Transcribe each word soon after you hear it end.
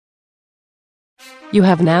You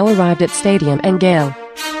have now arrived at Stadium and Gale.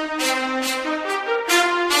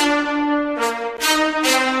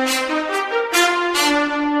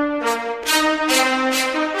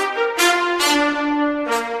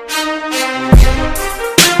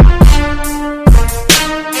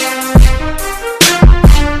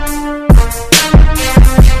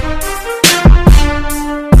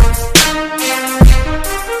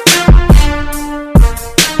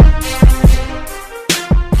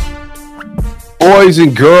 Boys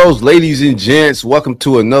and girls, ladies and gents, welcome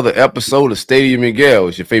to another episode of Stadium and Gale.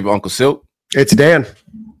 It's your favorite Uncle Silk. It's Dan.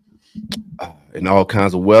 In all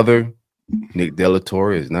kinds of weather, Nick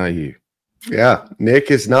Delatorre is not here. Yeah,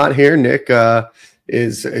 Nick is not here. Nick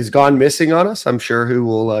is gone missing on us. I'm sure he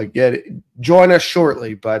will join us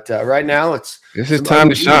shortly. But right now, it's his time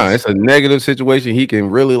to shine. It's a negative situation he can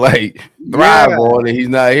really thrive on, and he's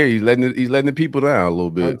not here. He's letting the people down a little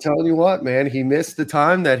bit. I'm telling you what, man, he missed the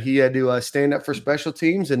time that he had to stand up for special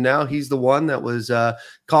teams, and now he's the one that was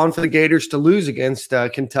calling for the Gators to lose against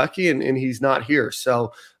Kentucky, and he's not here.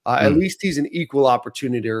 So at least he's an equal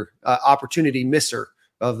opportunity misser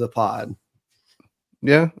of the pod.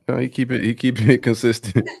 Yeah, he keep it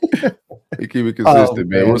consistent. He keep it consistent,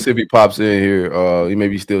 man. We'll see if he pops in here. He may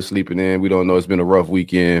be still sleeping in. We don't know. It's been a rough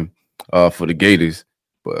weekend for the Gators.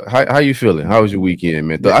 But how you feeling? How was your weekend,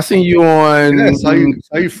 man? I seen you on saw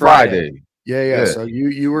you Friday. Yeah. So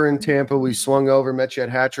you were in Tampa. We swung over, met you at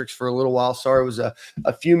Hattrick's for a little while. Sorry, it was a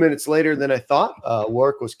few minutes later than I thought.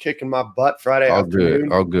 Work was kicking my butt Friday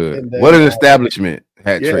afternoon. All good. What an establishment,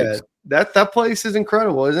 Hattrick's. That place is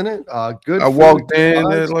incredible, isn't it? Good. I walked in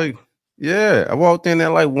at like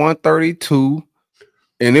 1:32,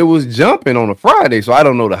 and it was jumping on a Friday. So I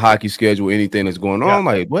don't know the hockey schedule, anything that's going on. I'm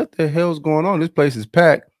like, what the hell's going on? This place is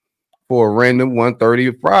packed for a random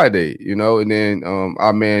 1:30 Friday, And then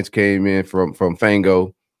our mans came in from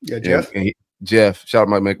Fango. Yeah, Jeff. Jeff, shout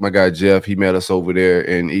out my guy Jeff. He met us over there,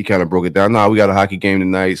 and he kind of broke it down. We got a hockey game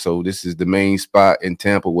tonight, so this is the main spot in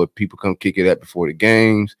Tampa where people come kick it at before the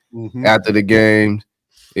games, after the games.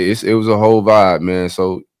 It was a whole vibe, man.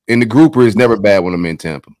 So, and the grouper is never bad when I'm in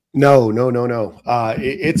Tampa. No.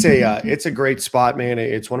 It's a great spot, man.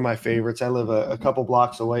 It's one of my favorites. I live a couple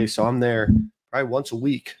blocks away, so I'm there probably once a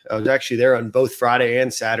week. I was actually there on both Friday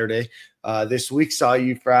and Saturday. This week saw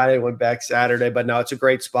you Friday, went back Saturday, but no, it's a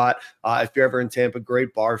great spot. If you're ever in Tampa,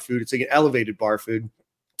 great bar food. It's like an elevated bar food,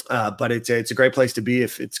 but it's a great place to be.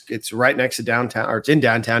 If it's right next to downtown, or it's in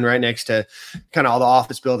downtown, right next to kind of all the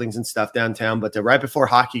office buildings and stuff downtown. But right before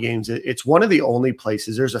hockey games, it's one of the only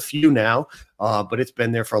places. There's a few now, but it's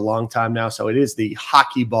been there for a long time now. So it is the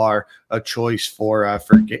hockey bar of choice for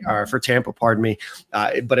Tampa. Pardon me,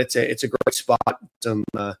 but it's a great spot.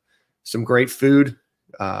 Some great food.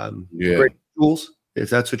 Great tools if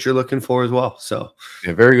that's what you're looking for as well. So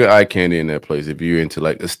very good eye candy in that place. If you're into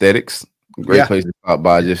like aesthetics, great place to stop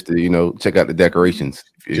by just to check out the decorations,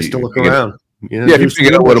 just to look around. If you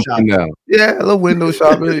figure out what I'm putting down, a little window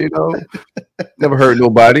shopping. Never hurt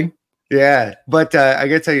nobody. Yeah, but I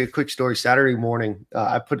gotta tell you a quick story. Saturday morning,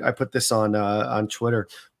 I put this on Twitter,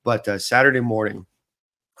 but Saturday morning,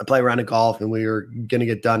 I play around of golf, and we were going to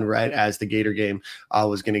get done right as the Gator game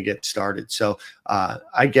was going to get started. So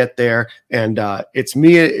I get there, and it's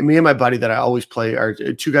me and my buddy that I always play, or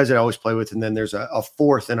two guys that I always play with, and then there's a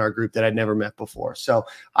fourth in our group that I'd never met before. So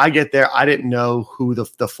I get there. I didn't know who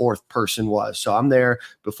the fourth person was. So I'm there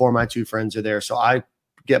before my two friends are there. So I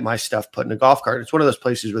get my stuff put in a golf cart. It's one of those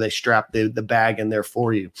places where they strap the bag in there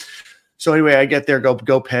for you. So anyway, I get there,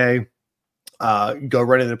 go pay. Go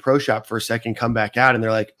run into the pro shop for a second, come back out, and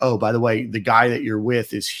they're like, oh, by the way, the guy that you're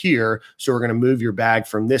with is here, so we're going to move your bag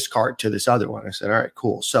from this cart to this other one. I said, all right,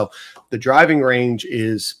 cool. So the driving range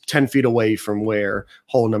is 10 feet away from where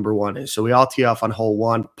hole number one is. So we all tee off on hole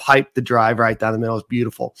one, pipe the drive right down the middle. It's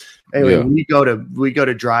beautiful. Anyway, we go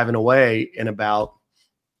to driving away, and about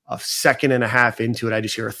a second and a half into it, I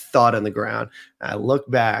just hear a thud on the ground. I look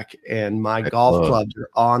back, and my golf clubs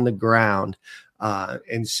are on the ground.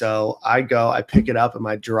 And so I pick it up, and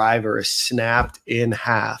my driver is snapped in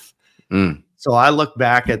half. So I look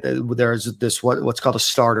back at there's this, what's called a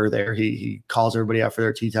starter there. He calls everybody out for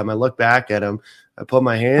their tee time. I look back at him. I put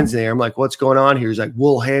my hands there. I'm like, what's going on here? He's like,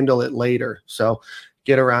 we'll handle it later. So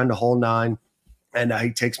get around to hole 9. And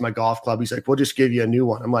he takes my golf club. He's like, we'll just give you a new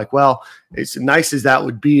one. I'm like, well, as nice as that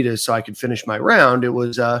would be so I could finish my round, it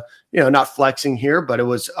was, not flexing here, but it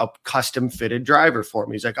was a custom fitted driver for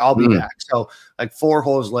me. He's like, I'll be back. So like 4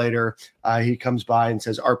 holes later, he comes by and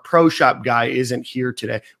says, our pro shop guy isn't here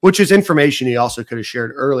today, which is information he also could have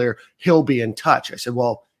shared earlier. He'll be in touch. I said,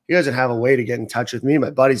 well, he doesn't have a way to get in touch with me. My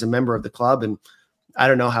buddy's a member of the club, and I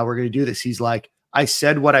don't know how we're going to do this. He's like, I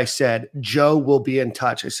said what I said. Joe will be in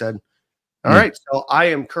touch. I said, all right. So I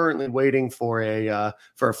am currently waiting for a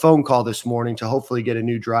phone call this morning to hopefully get a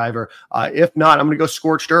new driver. If not, I'm going to go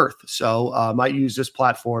scorched earth. So might use this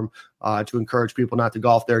platform to encourage people not to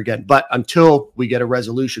golf there again. But until we get a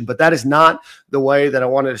resolution. But that is not the way that I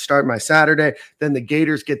wanted to start my Saturday. Then the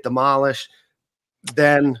Gators get demolished.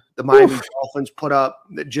 Then the Miami Dolphins put up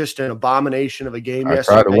just an abomination of a game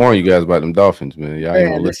yesterday. I tried to warn you guys about them Dolphins, man.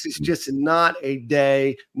 Man, this is just not a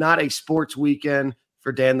day, not a sports weekend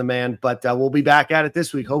for Dan the Man, but we'll be back at it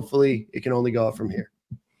this week. Hopefully it can only go up from here.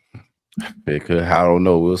 It could, I don't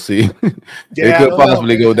know. We'll see. It could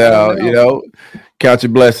possibly go down, you know. Count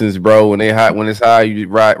your blessings, bro. When it's high, you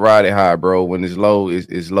ride it high, bro. When it's low,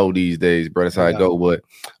 it's low these days, bro. That's how it go. But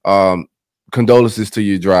condolences to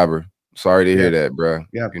your driver. Sorry to hear that, bro.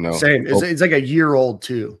 Yeah, you know, same. It's like a year old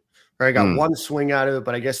too. Right? I got one swing out of it,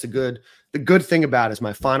 but I guess the good thing about it is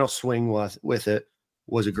my final swing with it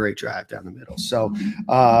was a great drive down the middle. So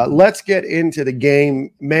let's get into the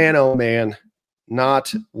game. Man, oh man,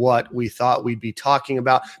 not what we thought we'd be talking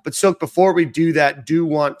about. But so before we do that, do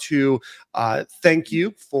want to thank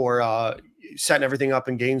you for setting everything up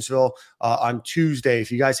in Gainesville on Tuesday.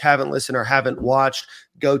 If you guys haven't listened or haven't watched,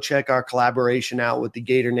 go check our collaboration out with the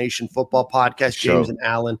Gator Nation Football Podcast. James and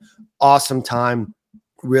Alan, awesome time.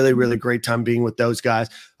 Really, really great time being with those guys.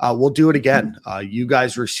 We'll do it again. You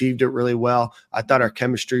guys received it really well. I thought our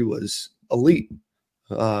chemistry was elite.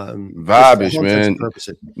 Vibish, man.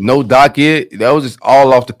 No docket. That was just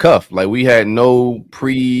all off the cuff. Like we had no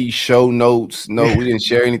pre-show notes. No, we didn't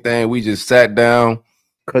share anything. We just sat down,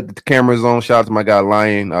 cut the cameras on. Shout out to my guy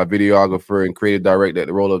Lion, our videographer and creative director at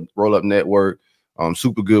the Roll Up Network.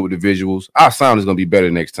 Super good with the visuals. Our sound is gonna be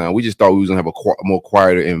better next time. We just thought we was gonna have a more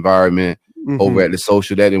quieter environment over at the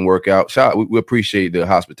social. That didn't work out. We appreciate the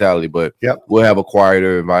hospitality, but we'll have a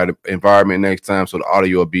quieter environment next time, so the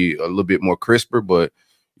audio will be a little bit more crisper. But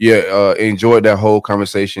enjoyed that whole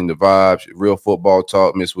conversation, the vibes, real football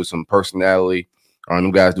talk mixed with some personality.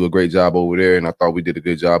 Them guys do a great job over there, and I thought we did a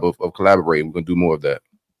good job of collaborating. We're gonna do more of that.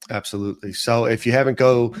 Absolutely. So if you haven't,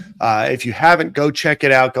 go check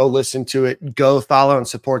it out. Go listen to it. Go follow and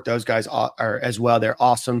support those guys as well. They're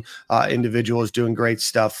awesome individuals doing great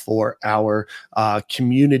stuff for our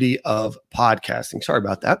community of podcasting. Sorry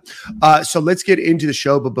about that. So let's get into the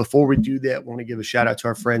show. But before we do that, I want to give a shout out to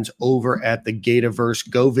our friends over at the Gatorverse.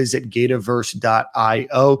 Go visit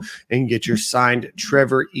Gatorverse.io and get your signed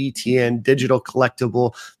Trevor Etienne digital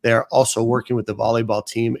collectible. They're also working with the volleyball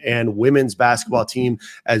team and women's basketball team,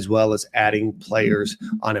 as well as adding players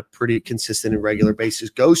on a pretty consistent and regular basis.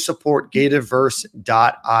 Go support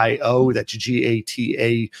Gatorverse.io. That's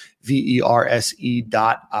GATAVERSE.io.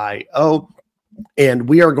 And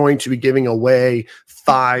we are going to be giving away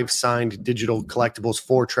 5 signed digital collectibles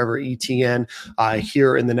for Trevor Etienne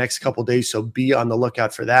here in the next couple of days. So be on the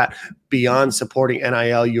lookout for that. Beyond supporting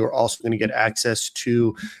NIL, you're also going to get access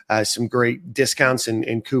to some great discounts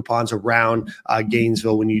and coupons around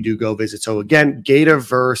Gainesville when you do go visit. So again,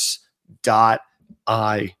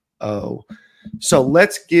 Gatorverse.io. So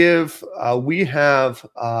let's give, we have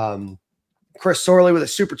Chris Sorley with a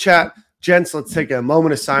super chat. Gents, let's take a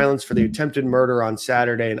moment of silence for the attempted murder on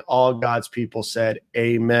Saturday. And all God's people said,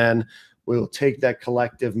 amen. We will take that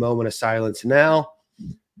collective moment of silence now.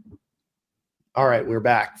 All right, we're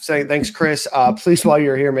back. Saying thanks, Chris. Please, while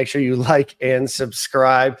you're here, make sure you like and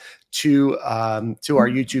subscribe to our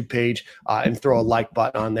YouTube page and throw a like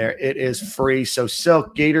button on there. It is free. So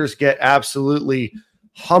Silk, Gators get absolutely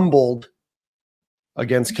humbled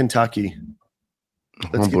against Kentucky.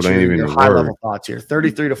 Let's get your high-level thoughts here.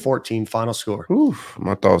 33-14 final score. Oof,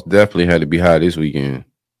 my thoughts definitely had to be high this weekend.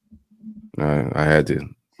 I had to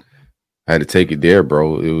take it there,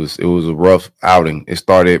 bro. It was a rough outing. It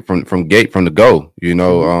started from the go. You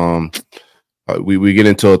know, we get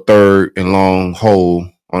into a third and long hole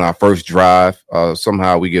on our first drive.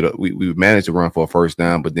 Somehow we managed to run for a first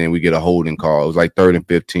down, but then we get a holding call. It was like 3rd and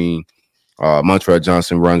 15. Montreal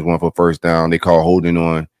Johnson runs one for a first down. They call holding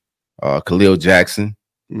on Khalil Jackson,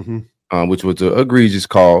 which was an egregious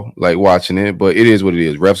call, like watching it, but it is what it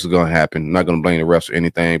is. Refs are going to happen. I'm not going to blame the refs or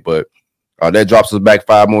anything, but that drops us back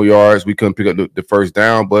 5 more yards. We couldn't pick up the first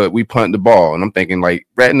down, but we punt the ball. And I'm thinking, like,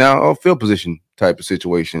 right now, a field position type of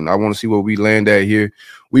situation. I want to see where we land at here.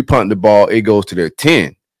 We punt the ball. It goes to their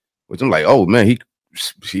 10, which I'm like, oh, man, he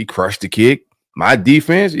crushed the kick. My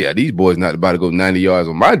defense, these boys not about to go 90 yards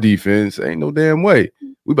on my defense. Ain't no damn way.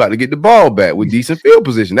 We about to get the ball back with decent field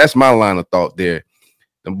position. That's my line of thought there.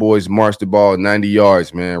 The boys marched the ball 90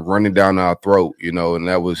 yards, man, running down our throat, you know, and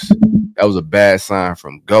that was a bad sign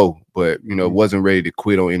from go. But, you know, wasn't ready to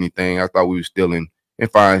quit on anything. I thought we were still in in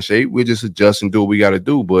fine shape. We'll just adjust and do what we got to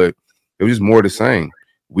do. But it was just more the same.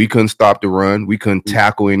 We couldn't stop the run. We couldn't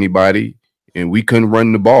tackle anybody, and we couldn't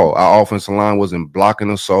run the ball. Our offensive line wasn't blocking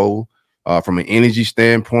a soul. From an energy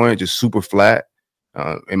standpoint, just super flat.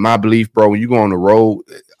 In my belief, bro, when you go on the road,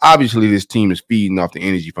 obviously this team is feeding off the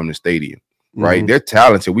energy from the stadium, right? They're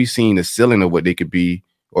talented. We've seen the ceiling of what they could be,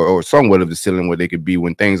 or somewhat of the ceiling what they could be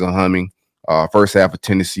when things are humming. First half of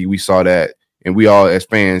Tennessee, we saw that, and we all as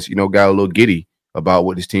fans, got a little giddy about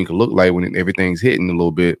what this team could look like when everything's hitting a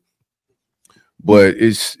little bit. But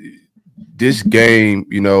it's this game,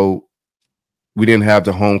 we didn't have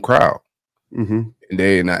the home crowd. And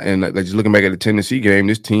just looking back at the Tennessee game,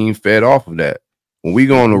 this team fed off of that. When we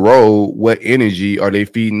go on the road, what energy are they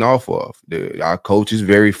feeding off of? Our coach is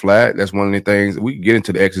very flat. That's one of the things. We can get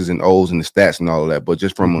into the X's and O's and the stats and all of that, but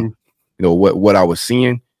just from what I was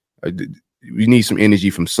seeing, we need some energy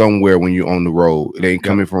from somewhere when you're on the road. It ain't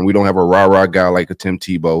coming from. We don't have a rah-rah guy like a Tim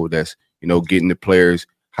Tebow that's getting the players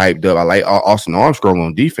hyped up. I like Austin Armstrong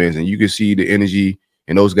on defense, and you can see the energy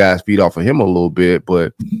and those guys feed off of him a little bit.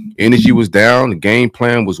 But energy was down. The game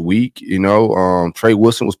plan was weak. Trey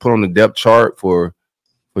Wilson was put on the depth chart for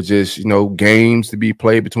just games to be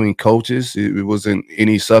played between coaches. It wasn't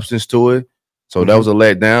any substance to it. So that was a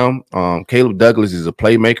letdown. Caleb Douglas is a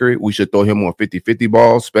playmaker. We should throw him on 50-50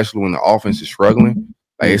 balls, especially when the offense is struggling.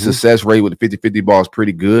 His success rate with the 50-50 ball is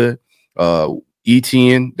pretty good.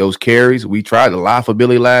 ETN, those carries, we tried to lie for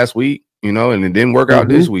Billy last week, and it didn't work out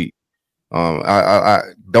this week. I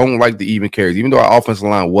don't like the even carries. Even though our offensive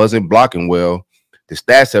line wasn't blocking well, the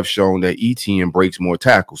stats have shown that ETN breaks more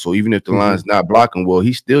tackles. So even if the line's not blocking well,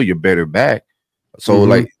 he's still your better back. So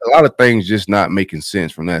like a lot of things just not making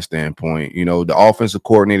sense from that standpoint. The offensive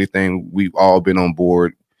coordinator thing, we've all been on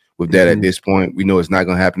board with that at this point. We know it's not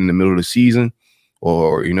going to happen in the middle of the season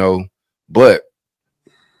but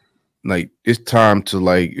like it's time to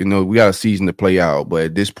we got a season to play out, but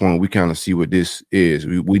at this point we kind of see what this is.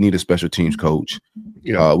 We need a special teams coach.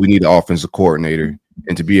 We need an offensive coordinator,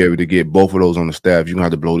 and to be able to get both of those on the staff, you're gonna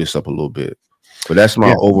have to blow this up a little bit. But that's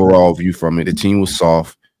my overall view from it. The team was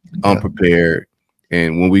soft, unprepared,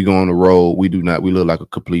 and when we go on the road, we look like a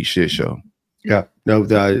complete shit show. Yeah,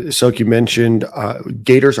 no, Soak, you mentioned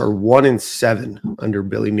Gators are 1-7 under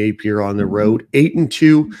Billy Napier on the road,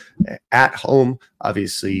 8-2 at home.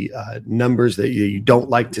 Obviously, numbers that you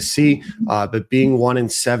don't like to see, but being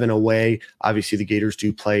 1-7 away, obviously the Gators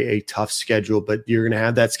do play a tough schedule, but you're going to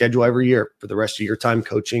have that schedule every year for the rest of your time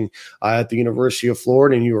coaching at the University of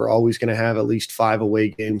Florida, and you are always going to have at least 5 away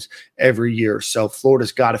games every year. So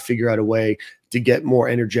Florida's got to figure out a way to get more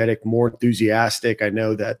energetic, more enthusiastic. I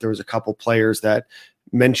know that there was a couple players that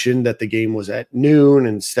mentioned that the game was at noon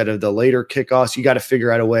instead of the later kickoffs. You got to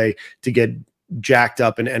figure out a way to get jacked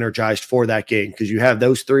up and energized for that game, because you have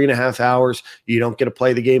those 3.5 hours. You don't get to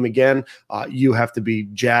play the game again. You have to be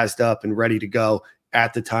jazzed up and ready to go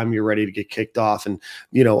at the time you're ready to get kicked off. And,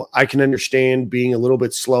 I can understand being a little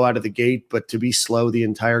bit slow out of the gate, but to be slow the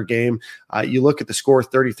entire game, you look at the score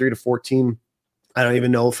 33-14. I don't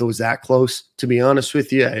even know if it was that close, to be honest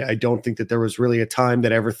with you. I don't think that there was really a time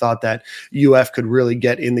that I ever thought that UF could really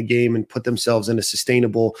get in the game and put themselves in a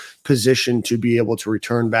sustainable position to be able to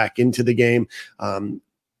return back into the game.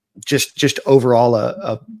 Just overall,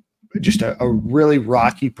 a really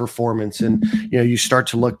rocky performance. And, you start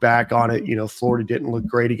to look back on it, Florida didn't look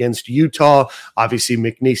great against Utah. Obviously,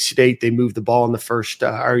 McNeese State, they moved the ball in the first,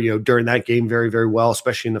 during that game very, very well,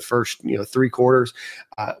 especially in the first, 3 quarters.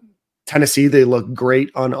 Tennessee, they look great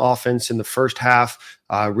on offense in the first half,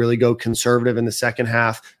 really go conservative in the second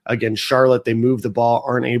half. Again, Charlotte, they move the ball,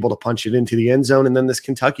 aren't able to punch it into the end zone. And then this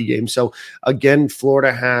Kentucky game. So again,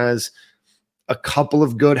 Florida has a couple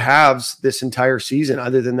of good halves this entire season.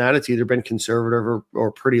 Other than that, it's either been conservative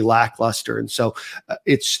or pretty lackluster. And so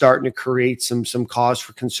it's starting to create some cause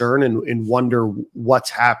for concern and wonder what's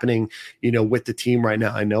happening, with the team right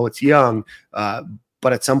now. I know it's young,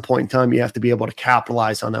 but at some point in time, you have to be able to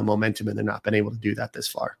capitalize on that momentum, and they're not been able to do that this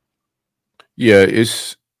far. Yeah,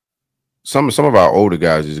 it's some of our older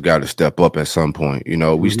guys just got to step up at some point.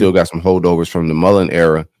 We still got some holdovers from the Mullen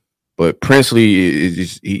era, but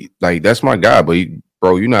Princely that's my guy. But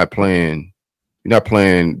you're not playing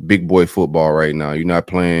big boy football right now. You're not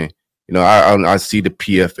playing. I see the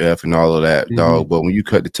PFF and all of that, dog. But when you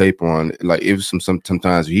cut the tape on, it was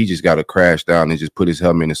sometimes he just got to crash down and just put his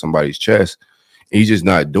helmet in somebody's chest. He's just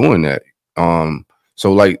not doing that.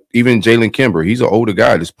 So even Jalen Kimber, he's an older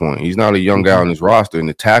guy at this point. He's not a young guy on his roster. And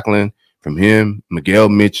the tackling from him, Miguel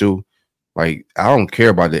Mitchell, I don't care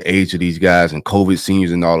about the age of these guys and COVID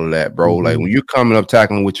seniors and all of that, bro. When you're coming up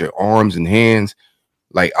tackling with your arms and hands,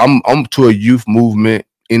 I'm to a youth movement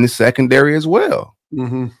in the secondary as well.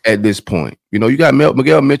 at this point. You know, you got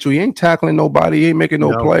Miguel Mitchell. He ain't tackling nobody. He ain't making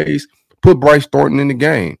no plays. Put Bryce Thornton in the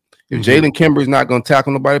game. If Jalen Kimber is not going to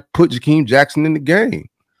tackle nobody, put Jakeem Jackson in the game.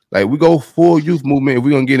 Like, we go full youth movement if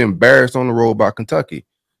we're going to get embarrassed on the road by Kentucky.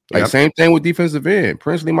 Like, same thing with defensive end.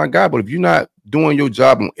 Princely, my guy, but if you're not doing your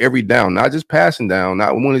job on every down, not just passing down,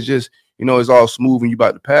 not when it's just, you know, it's all smooth and you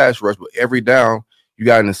about to pass rush, but every down, you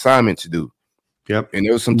got an assignment to do. And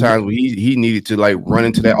there was some times where he needed to, like, run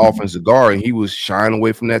into that offensive guard, and he was shying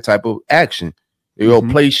away from that type of action. You know,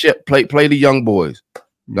 play the young boys.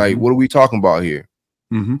 Like, what are we talking about here?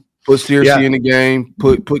 Put Searcy in the game.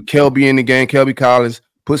 Put Kelby in the game. Kelby Collins.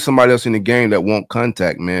 Put somebody else in the game that won't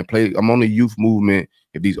contact, man. I'm on the youth movement.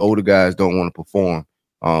 If these older guys don't want to perform,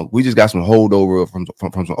 we just got some holdover from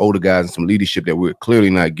some older guys and some leadership that we're clearly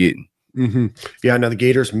not getting. Yeah, now the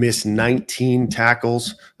Gators missed 19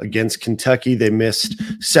 tackles against Kentucky. They missed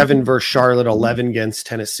 7 versus Charlotte, 11 against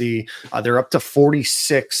Tennessee. They're up to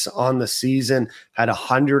 46 on the season, had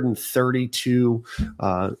 132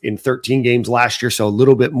 in 13 games last year, so a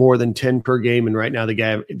little bit more than 10 per game. And right now the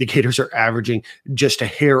Gators are averaging just a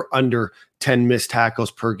hair under 10 missed tackles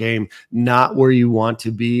per game. Not where you want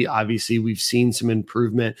to be. Obviously, we've seen some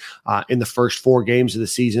improvement in the first 4 games of the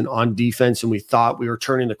season on defense, and we thought we were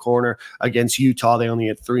turning the corner against Utah. They only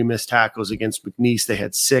had 3 missed tackles. Against McNeese, they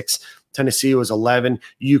had 6. Tennessee was 11.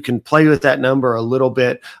 You can play with that number a little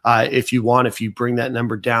bit if you want, if you bring that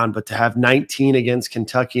number down. But to have 19 against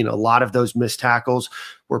Kentucky, and a lot of those missed tackles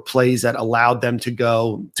were plays that allowed them to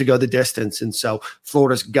go the distance. And so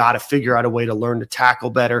Florida's got to figure out a way to learn to tackle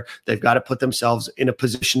better. They've got to put themselves in a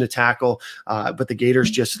position to tackle. But the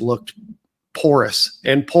Gators just looked porous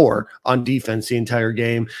and poor on defense the entire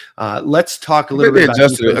game. Let's talk a little bit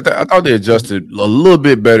about I thought they adjusted a little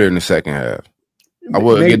bit better in the second half. I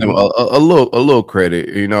would give them a little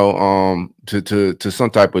credit, you know, to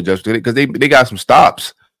some type of adjustment, because they got some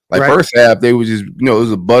stops. Like first half, they was just, you know, it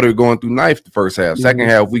was a butter going through knife the first half. Second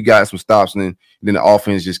half, we got some stops, and then the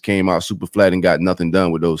offense just came out super flat and got nothing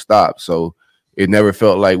done with those stops. So it never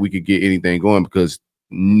felt like we could get anything going, because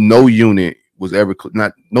no 2 units was ever clicking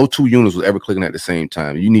at the same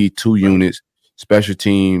time. You need 2 units, special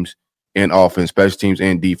teams and offense, special teams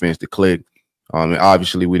and defense to click. And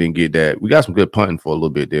obviously we didn't get that. We got some good punting for a little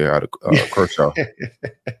bit there out of Kershaw.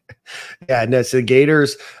 Yeah, no, so the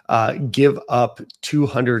Gators give up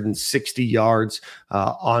 260 yards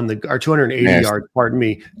or 280 yards, pardon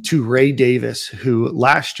me, to Ray Davis, who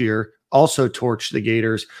last year also torched the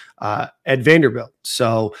Gators at Vanderbilt.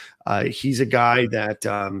 So he's a guy that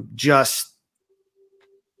just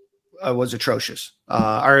was atrocious,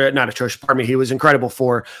 or not atrocious. Pardon me. He was incredible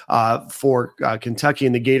for Kentucky,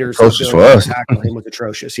 and the Gators. Atrocious for us. Tackle him was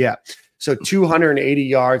atrocious. Yeah. So 280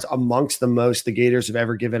 yards, amongst the most the Gators have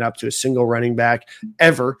ever given up to a single running back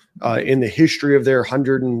ever in the history of their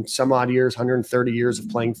 100 and some odd years, 130 years of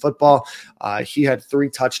playing football. He had 3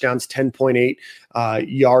 touchdowns, 10.8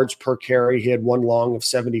 yards per carry. He had 1 long of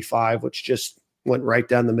 75, which just went right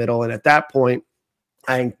down the middle. And at that point,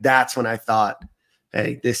 I think that's when I thought,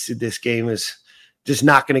 hey, this game is just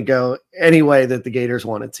not going to go any way that the Gators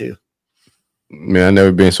wanted to. Man, I've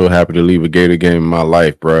never been so happy to leave a Gator game in my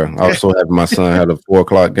life, bro. I was so happy my son had a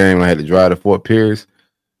 4:00 game. I had to drive to Fort Pierce.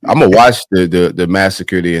 I'm gonna watch the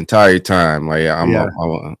massacre the entire time. Like I'm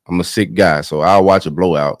a sick guy, so I'll watch a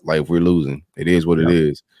blowout. Like if we're losing, it is what it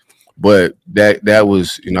is. But that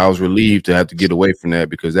was, you know, I was relieved to have to get away from that,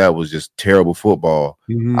 because that was just terrible football.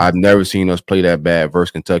 I've never seen us play that bad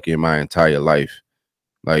versus Kentucky in my entire life.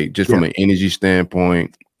 Like just from an energy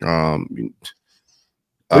standpoint, we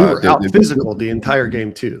were out physical the entire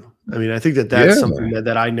game too. I mean, I think that's something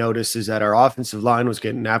that I noticed, is that our offensive line was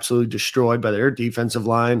getting absolutely destroyed by their defensive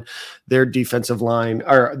line.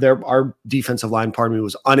 Our defensive line, pardon me,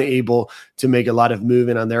 was unable to make a lot of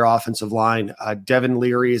movement on their offensive line. Devin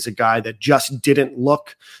Leary is a guy that just didn't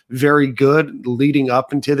look very good leading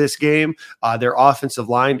up into this game. Their offensive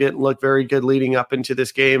line didn't look very good leading up into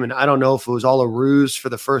this game. And I don't know if it was all a ruse for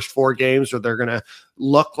the first 4 games, or they're going to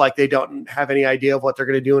look like they don't have any idea of what they're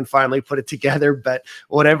going to do and finally put it together. But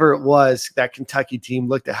whatever it was, that Kentucky team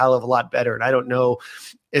looked a hell of a lot better. And I don't know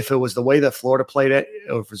if it was the way that Florida played it,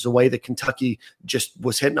 or if it was the way that Kentucky just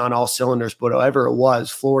was hitting on all cylinders, but whatever it was,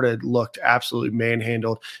 Florida looked absolutely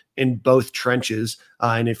manhandled in both trenches.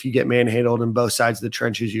 And if you get manhandled in both sides of the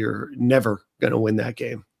trenches, you're never going to win that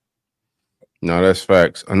game. No, that's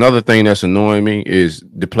facts. Another thing that's annoying me is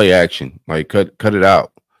the play action. Like cut it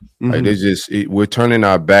out. Like we're turning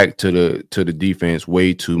our back to the defense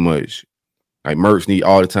way too much. Like Mertz need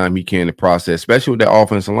all the time he can to process, especially with that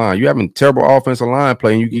offensive line. You having terrible offensive line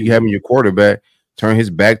play, and you keep having your quarterback turn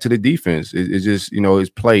his back to the defense. It's just, you know,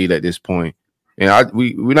 it's played at this point. And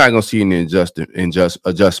we're not going to see any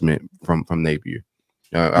adjustment from Napier.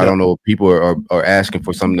 I don't know if people are asking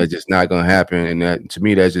for something that's just not going to happen. And that, to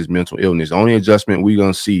me, that's just mental illness. The only adjustment we're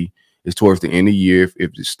going to see is towards the end of the year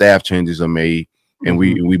if the staff changes are made and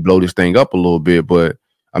we blow this thing up a little bit. But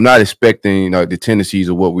I'm not expecting the tendencies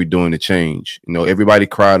of what we're doing to change. Everybody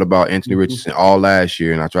cried about Anthony Richardson all last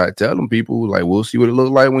year. And I tried to tell them people, like, we'll see what it looks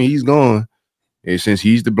like when he's gone. And since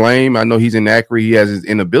he's to blame, I know he's inaccurate. He has his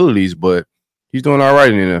inabilities, but he's doing all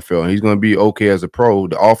right in the NFL. And he's going to be okay as a pro.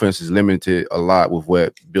 The offense is limited a lot with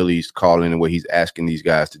what Billy's calling and what he's asking these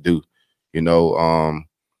guys to do.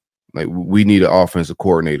 Like we need an offensive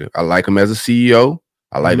coordinator. I like him as a CEO.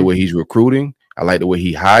 I like the way he's recruiting. I like the way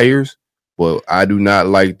he hires. But I do not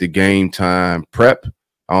like the game time prep.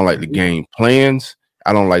 I don't like the game plans.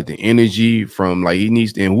 I don't like the energy from he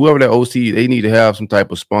needs to, and whoever that OC, they need to have some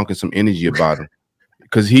type of spunk and some energy about him.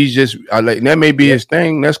 Because he's just that may be his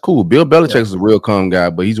thing. That's cool. Bill Belichick is a real calm guy,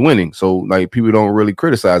 but he's winning. So people don't really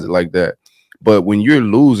criticize it like that. But when you're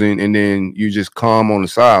losing and then you just calm on the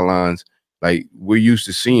sidelines, we're used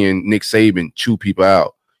to seeing Nick Saban chew people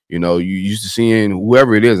out. You used to seeing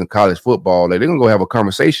whoever it is in college football, they're gonna go have a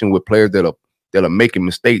conversation with players that are making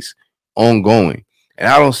mistakes ongoing. And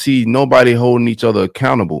I don't see nobody holding each other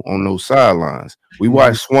accountable on those sidelines. We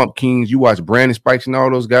watch Swamp Kings, you watch Brandon Spikes and all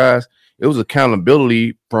those guys. It was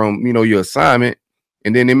accountability from, your assignment.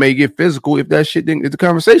 And then it may get physical if that shit if the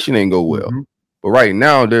conversation ain't go well. But right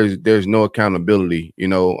now there's no accountability,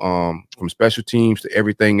 from special teams to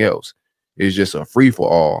everything else. It's just a free for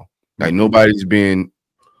all. Nobody's been,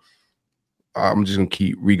 I'm just gonna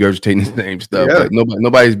keep regurgitating the same stuff. But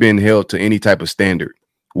nobody's been held to any type of standard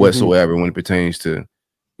whatsoever when it pertains to,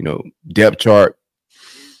 depth chart,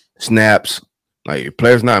 snaps. If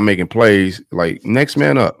players not making plays, next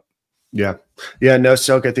man up. Yeah. No,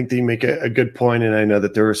 Silk, I think that you make a good point, and I know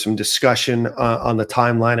that there was some discussion on the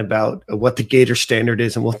timeline about what the Gator Standard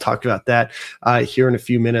is, and we'll talk about that here in a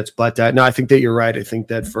few minutes. But no, I think that you're right. I think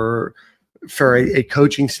that for a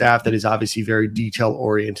coaching staff that is obviously very detail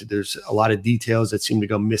oriented, there's a lot of details that seem to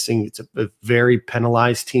go missing. It's a very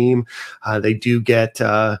penalized team. They do get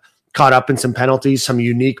caught up in some penalties, some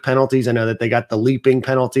unique penalties. I know that they got the leaping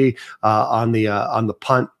penalty on the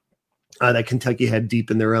punt that Kentucky had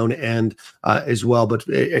deep in their own end as well. But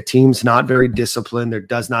a team's not very disciplined. There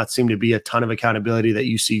does not seem to be a ton of accountability that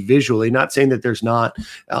you see visually. Not saying that there's not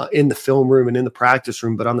in the film room and in the practice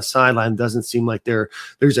room, but on the sideline, doesn't seem like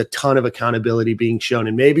there's a ton of accountability being shown.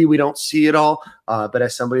 And maybe we don't see it all, but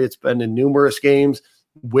as somebody that's been in numerous games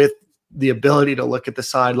with the ability to look at the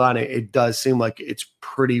sideline, it does seem like it's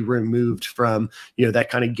pretty removed from, that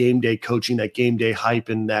kind of game day coaching, that game day hype,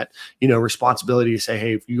 and that, responsibility to say,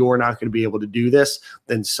 hey, if you're not going to be able to do this,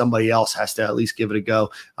 then somebody else has to at least give it a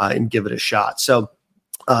go and give it a shot. So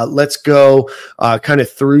let's go kind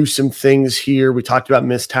of through some things here. We talked about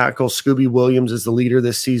missed tackles. Scooby Williams is the leader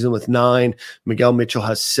this season with 9. Miguel Mitchell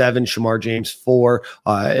has 7. Shamar James 4.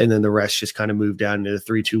 And then the rest just kind of moved down into the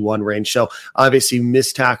 3-2-1 range. So obviously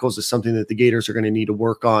missed tackles is something that the Gators are going to need to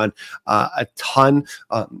work on a ton.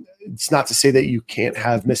 It's not to say that you can't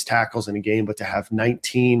have missed tackles in a game, but to have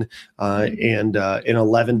 19 and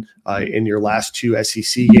 11 in your last 2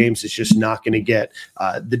 SEC games is just not going to get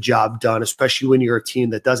the job done, especially when you're a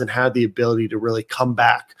team that doesn't have the ability to really come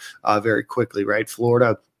back very quickly, right?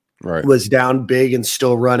 Florida was down big and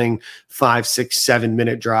still running 5, 6,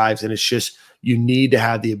 7-minute drives, and it's just you need to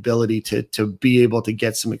have the ability to be able to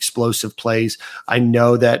get some explosive plays. I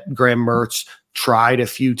know that Graham Mertz tried a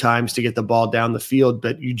few times to get the ball down the field,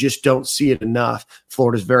 but you just don't see it enough.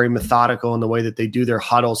 Florida's very methodical in the way that they do their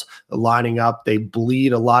huddles, lining up. They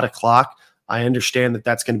bleed a lot of clock. I understand that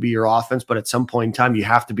that's going to be your offense, but at some point in time, you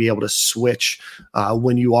have to be able to switch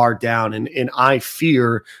when you are down. And I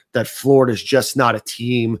fear that Florida's just not a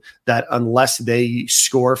team that, unless they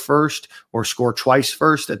score first or score twice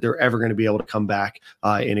first, that they're ever going to be able to come back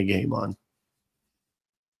in a game on.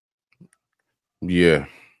 Yeah.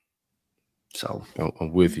 So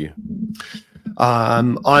I'm with you.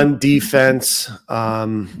 On defense,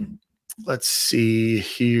 let's see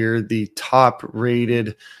here. The top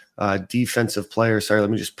rated defensive player. Sorry, let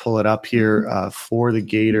me just pull it up here for the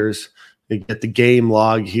Gators. They get the game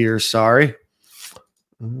log here. Sorry.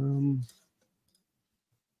 Pull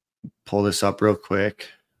this up real quick.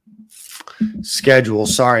 Schedule.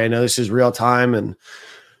 Sorry, I know this is real time. And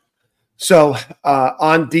so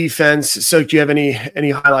on defense, so do you have any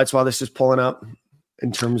highlights while this is pulling up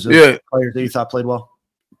in terms of players that you thought played well?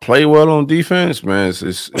 Play well on defense, man.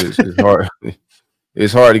 It's hard.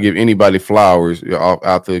 It's hard to give anybody flowers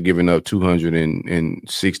out there giving up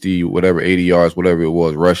 260, whatever, 80 yards, whatever it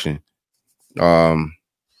was, rushing.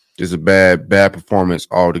 Just Just a bad performance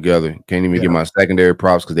altogether. Can't even get my secondary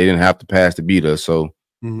props because they didn't have to pass to beat us. So,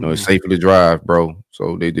 it's safer to drive, bro.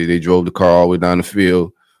 So they drove the car all the way down the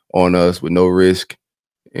field on us with no risk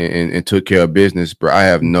and took care of business, bro. I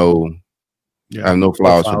have no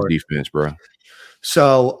flowers for the defense, bro.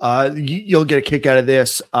 So you'll get a kick out of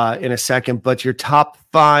this in a second, but your top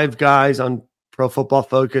 5 guys on Pro Football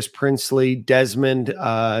Focus: Princely, Desmond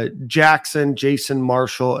Jackson, Jason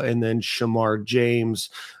Marshall, and then Shamar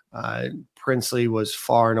James. Princely was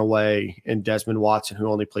far and away, and Desmond Watson, who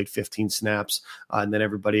only played 15 snaps, and then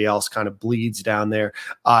everybody else kind of bleeds down there.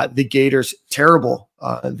 The Gators, terrible.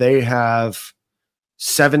 They have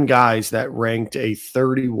 7 guys that ranked a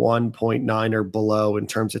 31.9 or below in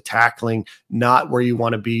terms of tackling, not where you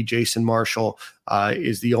want to be. Jason Marshall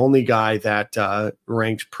is the only guy that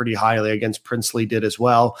ranked pretty highly. Against Princely did as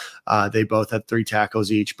well. They both had 3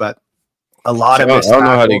 tackles each, but a lot of I don't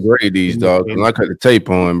know how they grade these dogs. When I cut the tape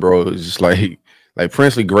on, bro, it's just like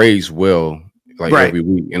Princely grades well, every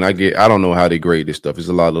week. And I don't know how they grade this stuff. It's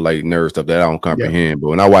a lot of like nerd stuff that I don't comprehend. But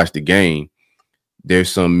when I watch the game, there's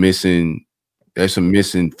some missing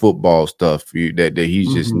football stuff that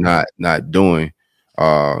he's just not doing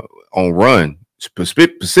on run,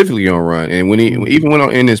 specifically on run. And when even when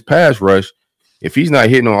in his pass rush, if he's not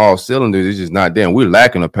hitting on all cylinders, it's just not there. We're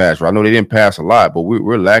lacking a pass rush. I know they didn't pass a lot, but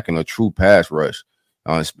we're lacking a true pass rush.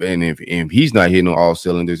 And if he's not hitting on all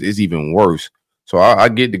cylinders, it's even worse. So I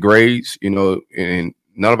get the grades, and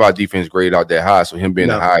none of our defense grade out that high. So him being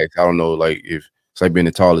the highest, I don't know, like if it's like being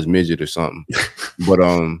the tallest midget or something. But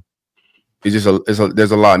it's just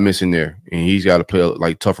there's a lot missing there, and he's got to play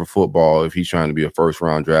like tougher football if he's trying to be a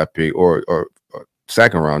first-round draft pick or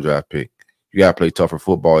second-round draft pick. You got to play tougher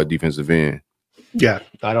football at defensive end. Yeah,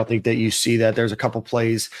 I don't think that you see that. There's a couple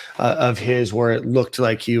plays of his where it looked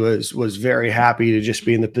like he was very happy to just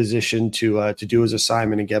be in the position to do his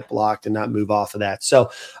assignment and get blocked and not move off of that.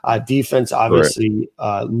 So defense obviously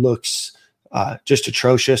looks just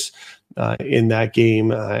atrocious in that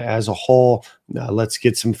game as a whole. Let's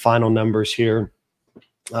get some final numbers here.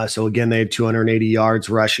 So again, they had 280 yards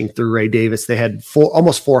rushing through Ray Davis. They had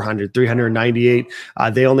almost 400, 398.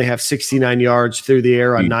 They only have 69 yards through the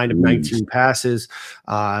air on 9 of 19 passes.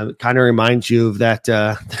 Kind of reminds you of that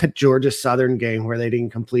Georgia Southern game where they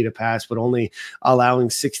didn't complete a pass, but only allowing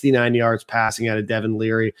 69 yards passing out of Devin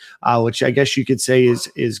Leary, which I guess you could say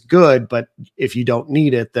is good. But if you don't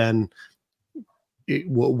need it, then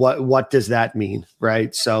what does that mean,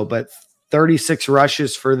 right? So, but 36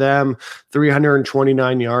 rushes for them,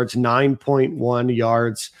 329 yards, 9.1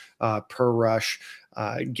 yards per rush.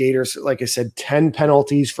 Gators, like I said, 10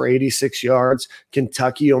 penalties for 86 yards.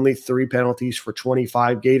 Kentucky, only 3 penalties for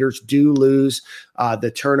 25. Gators do lose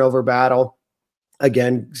the turnover battle.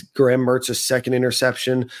 Again, Graham Mertz's second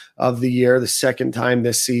interception of the year, the second time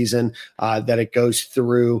this season that it goes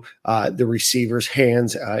through the receiver's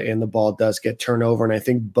hands and the ball does get turned over. And I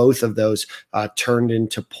think both of those turned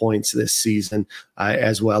into points this season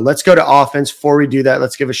as well. Let's go to offense. Before we do that,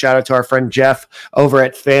 let's give a shout out to our friend Jeff over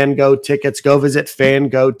at FanGo Tickets. Go visit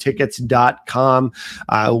fangotickets.com.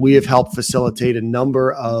 We have helped facilitate a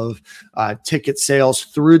number of ticket sales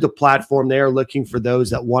through the platform. They are looking for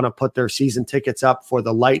those that want to put their season tickets up for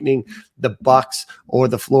the Lightning, the Bucks, or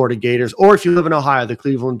the Florida Gators, or if you live in Ohio, the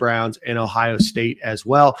Cleveland Browns and Ohio State as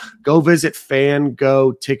well. Go visit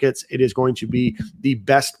FanGo Tickets. It is going to be the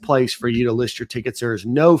best place for you to list your tickets. There is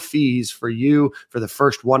no fees for you for the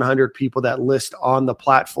first 100 people that list on the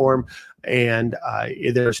platform, and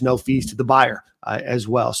there's no fees to the buyer as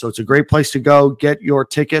well. So it's a great place to go get your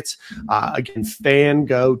tickets. Again,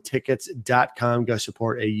 fangotickets.com. Go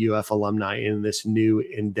support a UF alumni in this new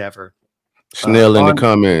endeavor. Snell in the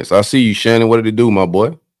comments. I see you, Shannon. What did it do, my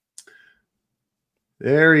boy?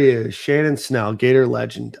 There he is, Shannon Snell, Gator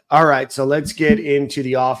legend. All right, so let's get into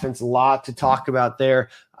the offense. A lot to talk about there.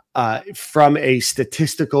 From a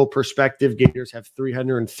statistical perspective, Gators have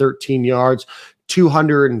 313 yards,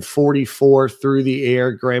 244 through the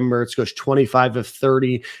air. Graham Mertz goes 25 of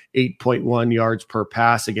 30, 8.1 yards per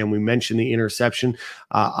pass. Again, we mentioned the interception.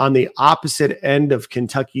 On the opposite end of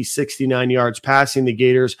Kentucky, 69 yards passing, the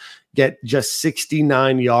Gators get just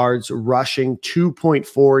 69 yards rushing,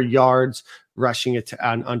 2.4 yards rushing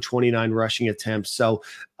on 29 rushing attempts. So,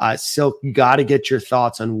 Silk, you got to get your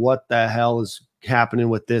thoughts on what the hell is happening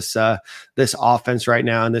with this offense right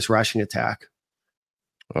now and this rushing attack.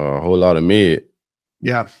 A whole lot of mid.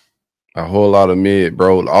 Yeah. A whole lot of mid,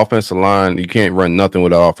 bro. The offensive line, you can't run nothing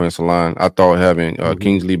with the offensive line. I thought having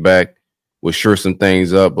Kingsley back would sure some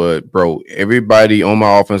things up, but, bro, everybody on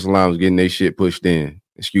my offensive line was getting their shit pushed in.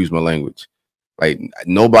 Excuse my language. Like,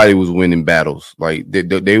 nobody was winning battles. Like,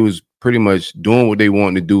 they was pretty much doing what they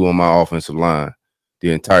wanted to do on my offensive line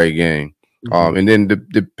the entire game. And then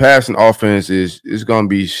the passing offense is going to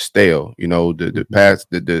be stale. You know, the pass,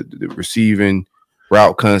 the receiving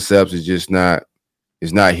route concepts is just not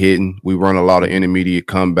hitting. We run a lot of intermediate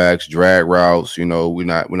comebacks, drag routes. You know, we're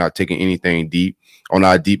not taking anything deep on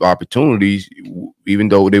our deep opportunities. Even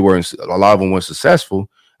though a lot of them were successful,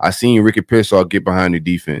 I seen Ricky Pearsall get behind the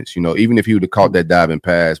defense. You know, even if he would have caught that diving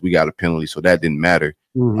pass, we got a penalty, so that didn't matter.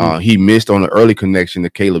 He missed on the early connection to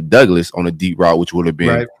Caleb Douglas on a deep route, which would have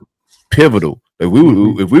been pivotal. If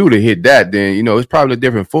we would have hit that, then you know it's probably a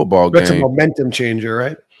different football game. That's a momentum changer,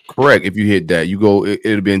 right? Correct. If you hit that, you go. It'd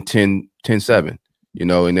have been 10-7. You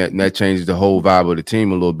know, and that changes the whole vibe of the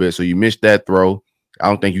team a little bit. So you missed that throw. I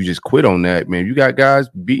don't think you just quit on that, man. You got guys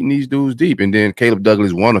beating these dudes deep, and then Caleb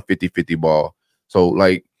Douglas won a 50-50 ball. So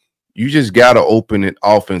like, you just gotta open it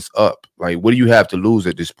offense up. Like, what do you have to lose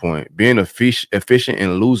at this point? Being efficient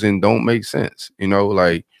and losing don't make sense. You know,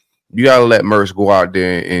 like. You gotta let Mertz go out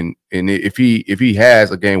there and if he has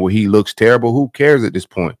a game where he looks terrible, who cares at this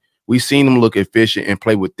point? We've seen him look efficient and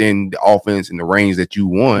play within the offense and the range that you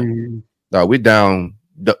want. We're down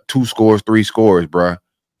 2 scores, 3 scores, bro.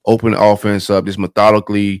 Open the offense up, just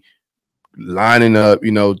methodically lining up,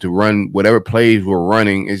 you know, to run whatever plays we're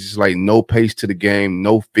running. It's just like no pace to the game,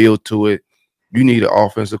 no feel to it. You need an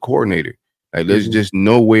offensive coordinator. Like there's just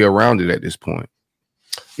no way around it at this point.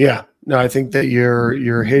 Yeah. No, I think that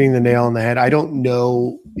you're hitting the nail on the head. I don't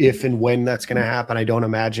know if and when that's going to happen. I don't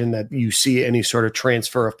imagine that you see any sort of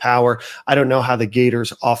transfer of power. I don't know how the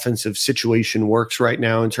Gators offensive situation works right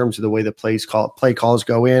now in terms of the way the play calls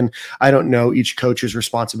go in. I don't know each coach's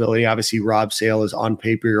responsibility. Obviously, Rob Sale is on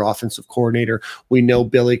paper your offensive coordinator. We know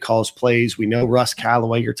Billy calls plays. We know Russ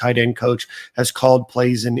Callaway, your tight end coach, has called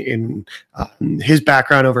plays in his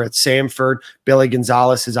background over at Samford. Billy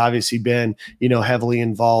Gonzalez has obviously been, you know, heavily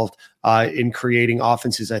involved in creating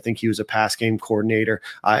offenses. I think he was a pass game coordinator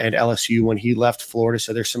at LSU when he left Florida.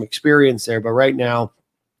 So there's some experience there. But right now,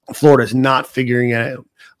 Florida's not figuring it out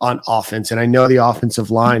on offense. And I know the offensive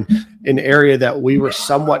line, an area that we were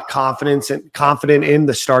somewhat confident in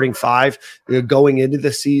the starting 5 going into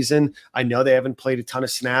the season. I know they haven't played a ton of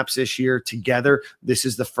snaps this year together. This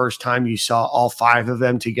is the first time you saw all 5 of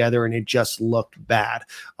them together, and it just looked bad.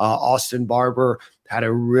 Austin Barber had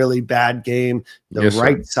a really bad game. The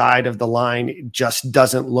right side of the line just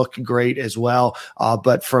doesn't look great as well.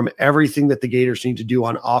 But from everything that the Gators need to do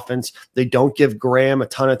on offense, they don't give Graham a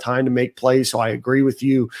ton of time to make plays. So I agree with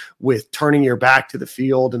you with turning your back to the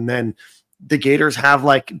field, and then the Gators have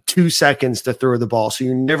like 2 seconds to throw the ball. So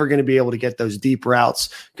you're never going to be able to get those deep routes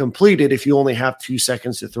completed if you only have 2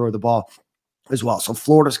 seconds to throw the ball as well. So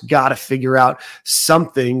Florida's got to figure out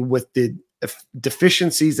something with the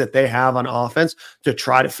deficiencies that they have on offense to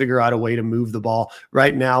try to figure out a way to move the ball.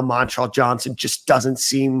 Right now, Montreal Johnson just doesn't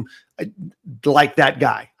seem like that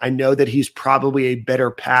guy. I know that he's probably a better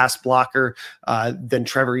pass blocker than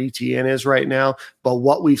Trevor Etienne is right now, but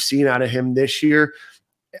what we've seen out of him this year,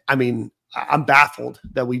 I mean, I'm baffled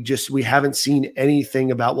that we haven't seen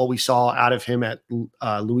anything about what we saw out of him at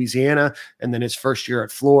Louisiana and then his first year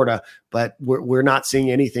at Florida, but we're not seeing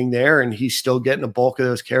anything there, and he's still getting a bulk of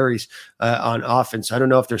those carries on offense. I don't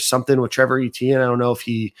know if there's something with Trevor Etienne. I don't know if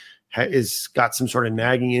he is got some sort of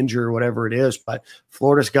nagging injury or whatever it is, but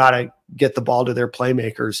Florida's got to get the ball to their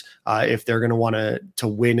playmakers if they're going to want to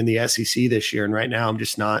win in the SEC this year. And right now I'm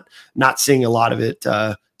just not seeing a lot of it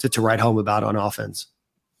to write home about on offense.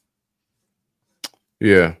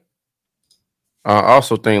 Yeah. I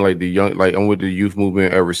also think like I'm with the youth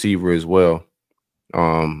movement at receiver as well.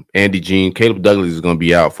 Andy Jean, Caleb Douglas is going to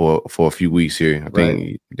be out for a few weeks here. I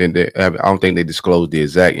think I don't think they disclosed the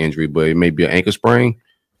exact injury, but it may be an ankle sprain.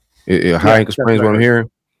 A high ankle sprain is what I'm hearing.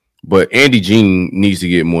 But Andy Jean needs to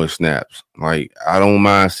get more snaps. Like, I don't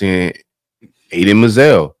mind seeing Aiden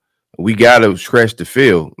Mazzell. We got to stretch the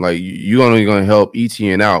field. Like, you're only going to help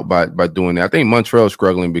Etienne out by doing that. I think Montreal's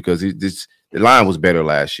struggling because the line was better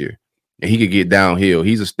last year, and he could get downhill.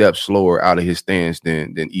 He's a step slower out of his stance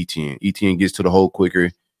than Etienne. Etienne gets to the hole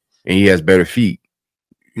quicker, and he has better feet.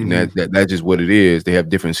 And that's just what it is. They have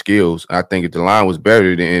different skills. I think if the line was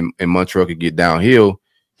better and Montreal could get downhill,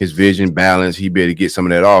 his vision, balance, he'd be able to get some of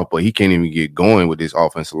that off, but he can't even get going with this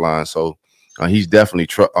offensive line. So he's definitely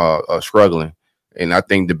struggling. And I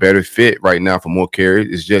think the better fit right now for more carries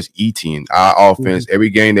is just Etienne. Our offense, every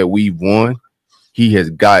game that we've won, he has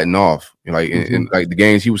gotten off. Like in like the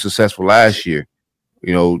games he was successful last year,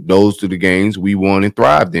 you know, those are the games we won and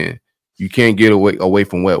thrived in. You can't get away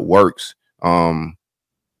from what works.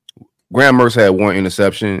 Graham Mertz had one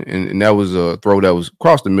interception, and that was a throw that was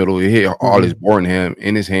across the middle. It hit Arlis Bornham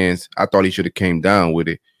in his hands. I thought he should have came down with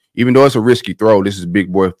it. even though it's a risky throw, this is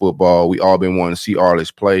big boy football. We all been wanting to see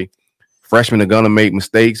Arliss play. Freshmen are gonna make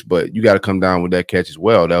mistakes, but you got to come down with that catch as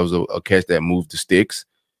well. That was a catch that moved the sticks,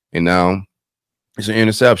 and now it's an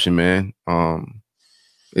interception, man.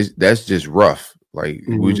 That's just rough. Like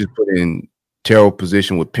we just put in terrible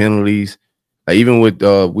position with penalties. Even with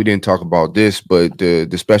we didn't talk about this, but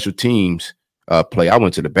the special teams play. I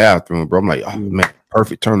went to the bathroom, bro. I'm like, oh man,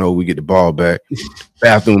 perfect turnover. We get the ball back.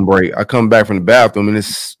 Bathroom break. I come back from the bathroom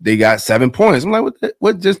and they got 7 points. I'm like,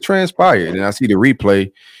 what just transpired? And I see the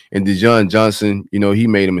replay. And DeJon Johnson, he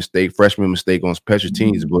made a mistake, freshman mistake on special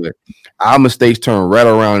teams, but our mistakes turn right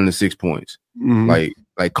around into 6 points. Like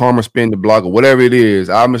Karma spin the block or whatever it is.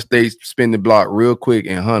 Our mistakes spin the block real quick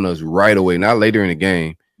and hunt us right away. Not later in the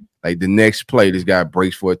game. Like the next play, this guy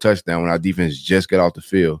breaks for a touchdown when our defense just got off the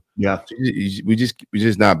field. Yeah, so we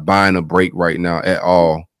just not buying a break right now at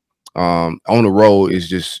all. On the road is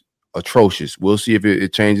just atrocious. We'll see if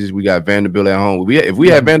it changes. We got Vanderbilt at home. If we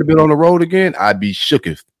had Vanderbilt on the road again, I'd be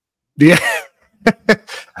shooketh. Yeah.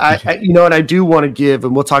 I do want to give,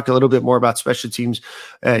 and we'll talk a little bit more about special teams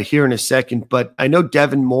here in a second, but I know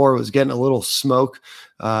Devin Moore was getting a little smoke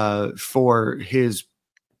for his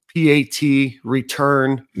PAT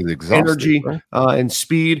return energy right? And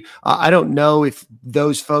speed. I don't know if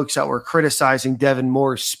those folks that were criticizing Devin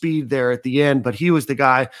Moore's speed there at the end, but he was the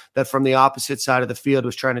guy that from the opposite side of the field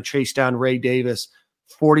was trying to chase down Ray Davis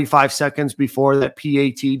 45 seconds before that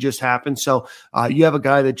PAT just happened. So you have a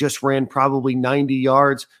guy that just ran probably 90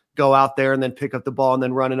 yards, go out there and then pick up the ball and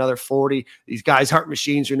then run another 40. These guys aren't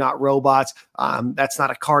machines. They're not robots. That's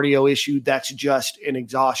not a cardio issue. That's just an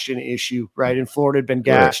exhaustion issue, right? And Florida had been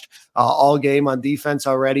gashed all game on defense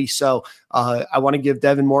already. So I want to give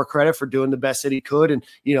Devin Moore credit for doing the best that he could. And,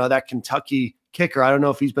 that Kentucky kicker, I don't know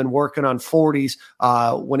if he's been working on 40s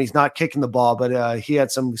when he's not kicking the ball, but he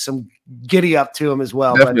had some giddy up to him as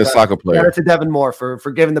well. Definitely a soccer player. Shout out to Devin Moore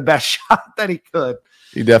for giving the best shot that he could.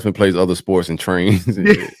 He definitely plays other sports and trains.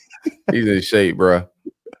 He's in shape, bro.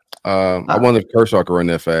 I wonder if Kershaw can run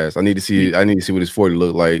that fast. I need to see what his 40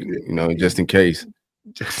 look like, just in case.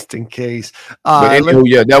 Just in case. But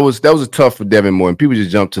that was tough for Devin Moore. And people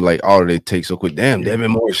just jump to like, they take so quick. Damn,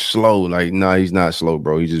 Devin Moore is slow. Like, nah, he's not slow,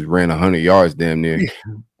 bro. He just ran 100 yards damn near,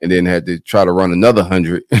 and then had to try to run another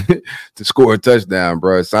 100 to score a touchdown,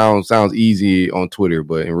 bro. It sounds easy on Twitter,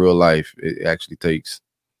 but in real life, it actually takes.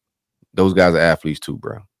 Those guys are athletes too,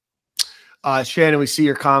 bro. Shannon, we see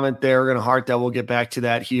your comment there. We're going to heart that. We'll get back to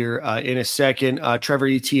that here in a second. Trevor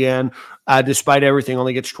Etienne, despite everything,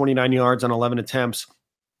 only gets 29 yards on 11 attempts.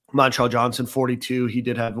 Montreal Johnson, 42. He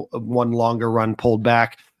did have one longer run pulled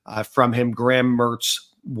back from him. Graham Mertz,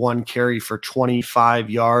 one carry for 25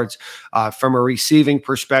 yards. From a receiving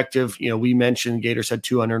perspective, we mentioned Gators had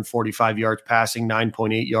 245 yards passing,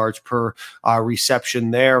 9.8 yards per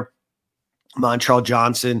reception there. Montreal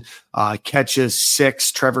Johnson catches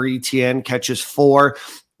 6. Trevor Etienne catches 4.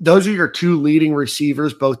 Those are your two leading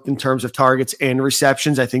receivers, both in terms of targets and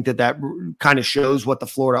receptions. I think that kind of shows what the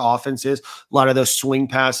Florida offense is. A lot of those swing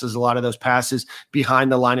passes, a lot of those passes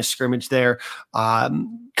behind the line of scrimmage there.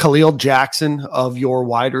 Khalil Jackson of your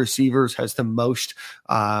wide receivers has the most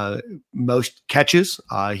catches.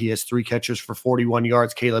 He has 3 catches for 41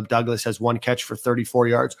 yards. Caleb Douglas has 1 catch for 34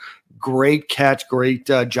 yards. Great catch, great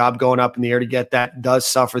job going up in the air to get that. Does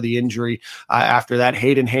suffer the injury after that.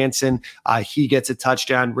 Hayden Hansen, he gets a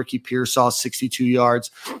touchdown. Ricky Pearsall, 62 yards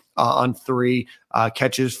on 3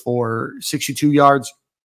 catches for 62 yards.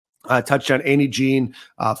 Touchdown. Andy Jean,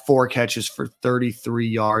 4 catches for 33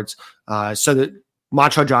 yards. So that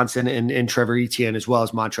Montreal Johnson and Trevor Etienne, as well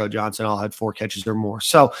as Montreal Johnson, all had 4 catches or more.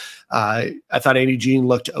 So I thought Andy Jean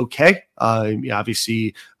looked okay.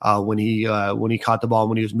 Obviously, when he caught the ball,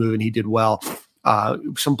 when he was moving, he did well.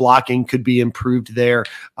 Some blocking could be improved there,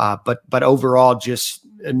 but overall, just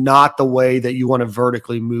not the way that you want to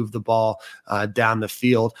vertically move the ball down the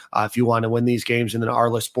field if you want to win these games. And then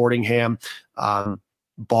Arliss Boardingham,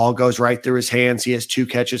 ball goes right through his hands. He has 2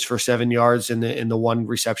 catches for 7 yards in the one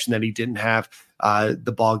reception that he didn't have.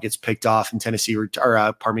 The ball gets picked off, and Kentucky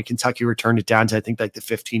returned it down to, I think, like the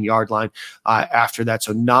 15-yard line after that.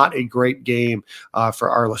 So not a great game for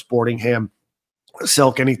Arliss Boardingham.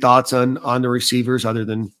 Silk, any thoughts on the receivers other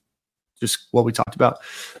than just what we talked about?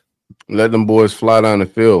 Let them boys fly down the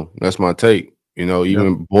field. That's my take.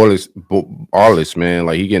 Even Arliss, man,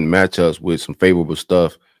 like he getting matchups with some favorable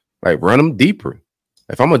stuff. Like run them deeper.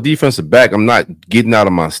 If I'm a defensive back, I'm not getting out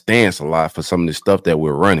of my stance a lot for some of the stuff that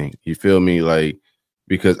we're running. You feel me? Like,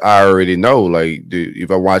 because I already know, like,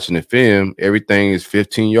 if I'm watching the film, everything is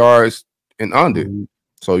 15 yards and under.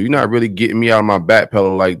 So you're not really getting me out of my back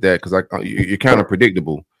pedal like that because you're kind of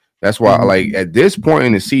predictable. That's why, like, at this point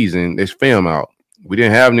in the season, there's film out. We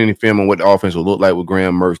didn't have any film on what the offense will look like with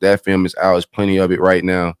Graham Mertz. That film is out. There's plenty of it right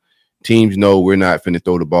now. Teams know we're not finna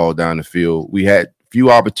throw the ball down the field. We had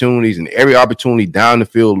few opportunities, and every opportunity down the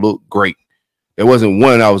field looked great. There wasn't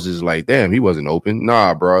one I was just like, damn, he wasn't open.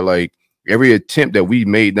 Nah, bro. Like, every attempt that we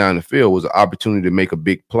made down the field was an opportunity to make a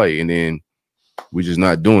big play, and then we're just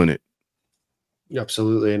not doing it.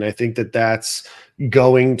 Absolutely. And I think that that's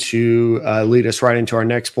going to lead us right into our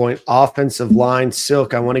next point. Offensive line.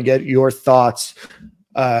 Silk, I want to get your thoughts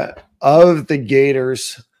of the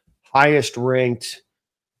Gators' highest ranked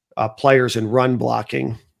players in run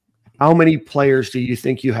blocking. How many players do you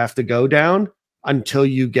think you have to go down until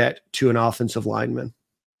you get to an offensive lineman?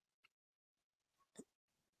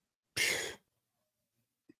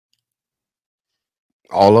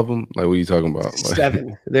 All of them? Like, what are you talking about?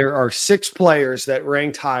 7. There are 6 players that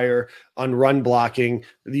ranked higher on run blocking.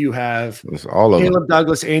 You have all of Caleb them.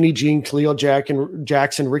 Douglas, Andy Jean, Khalil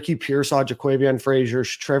Jackson, Ricky Pearsall, Jaquavion Frazier,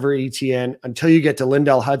 Trevor Etienne, until you get to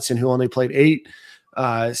Lindell Hudson, who only played 8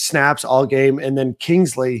 snaps all game. And then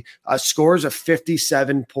Kingsley scores a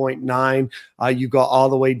 57.9. You go all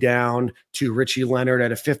the way down to Richie Leonard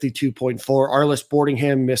at a 52.4. Arliss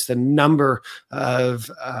Boardingham missed a number of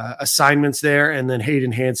assignments there. And then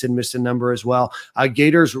Hayden Hansen missed a number as well.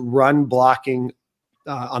 Gators run blocking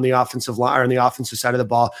on the offensive line or on the offensive side of the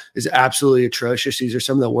ball is absolutely atrocious. These are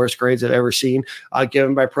some of the worst grades I've ever seen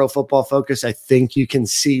given by Pro Football Focus. I think you can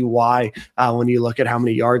see why when you look at how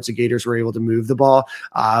many yards the Gators were able to move the ball.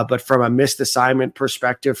 But from a missed assignment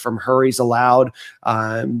perspective, from hurries allowed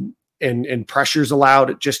and pressures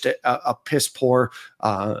allowed, just a piss poor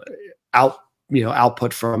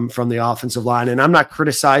output from the offensive line. And I'm not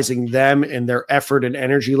criticizing them and their effort and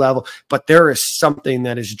energy level, but there is something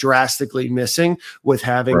that is drastically missing with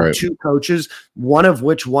having 2 coaches, one of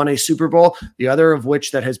which won a Super Bowl, the other of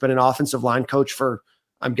which that has been an offensive line coach for,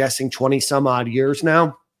 I'm guessing, 20 some odd years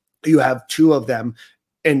now. You have 2 of them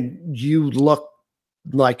and you look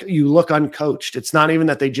uncoached. It's not even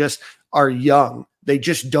that they just are young. They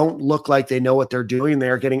just don't look like they know what they're doing. They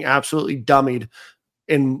are getting absolutely dummied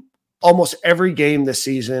in almost every game this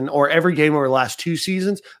season, or every game over the last 2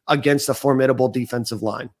 seasons, against a formidable defensive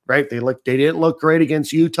line, right? They didn't look great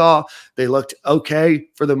against Utah. They looked okay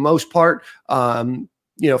for the most part. From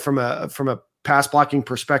a pass blocking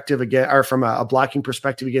perspective again, or from a blocking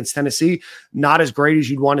perspective against Tennessee, not as great as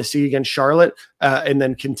you'd want to see against Charlotte, and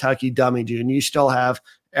then Kentucky dummied you. And you still have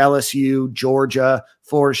LSU, Georgia,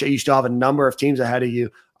 Florida State. You still have a number of teams ahead of you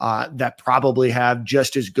that probably have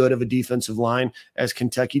just as good of a defensive line as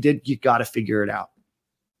Kentucky did. You got to figure it out.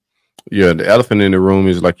 Yeah, the elephant in the room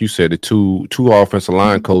is, like you said, the two offensive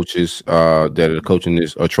line coaches that are coaching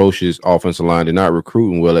this atrocious offensive line. They're not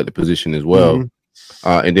recruiting well at the position as well.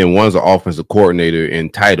 And then one's an offensive coordinator in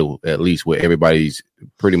title, at least, where everybody's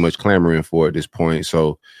pretty much clamoring for at this point.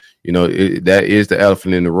 So, that is the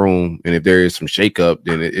elephant in the room. And if there is some shakeup,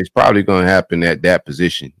 then it's probably going to happen at that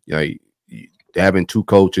position. Having 2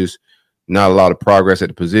 coaches, not a lot of progress at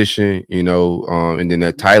the position, and then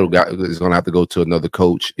that title is going to have to go to another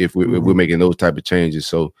coach if we're making those type of changes.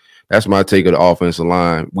 So that's my take of the offensive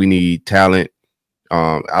line. We need talent.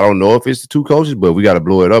 I don't know if it's the 2 coaches, but we got to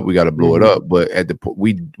blow it up. We got to blow it up. But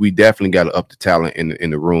we definitely got to up the talent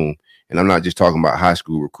in the room. And I'm not just talking about high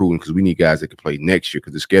school recruiting, because we need guys that can play next year,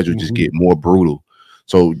 because the schedule just get more brutal.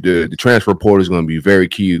 So the transfer portal is going to be very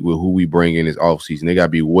key with who we bring in this offseason. They got to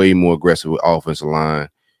be way more aggressive with offensive line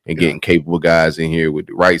and getting capable guys in here with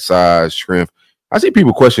the right size, strength. I see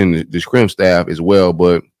people question the scrim staff as well,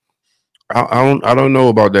 but I don't know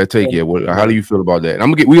about that take yet. How do you feel about that?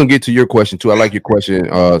 And we're gonna get to your question too. I like your question,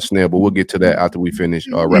 Snell, but we'll get to that after we finish.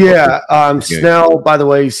 Snell, by the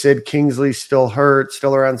way, said Kingsley still hurt,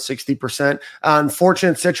 still around 60%.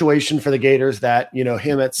 Unfortunate situation for the Gators that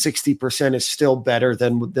him at 60% is still better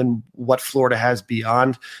than what Florida has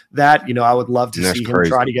beyond that. I would love to see him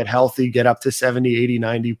try to get healthy, get up to 70, 80,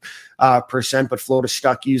 90%, but Florida's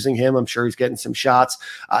stuck using him. I'm sure he's getting some shots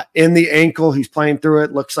in the ankle. He's playing through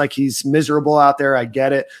it. Looks like he's miserable out there. I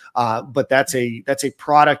get it. But that's a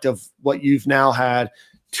product of what you've now had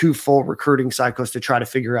 2 full recruiting cycles to try to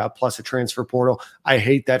figure out, plus a transfer portal. I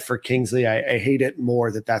hate that for Kingsley. I hate it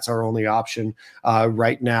more that that's our only option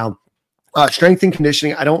right now. Strength and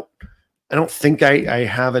conditioning. I don't think I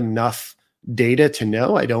have enough data to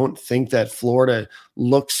know. I don't think that Florida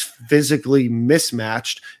looks physically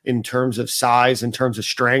mismatched in terms of size, in terms of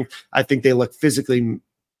strength. I think they look physically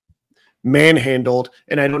manhandled,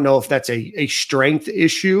 and I don't know if that's a strength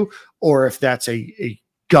issue or if that's a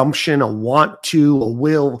gumption, a want to, a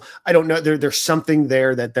will. I don't know. There's something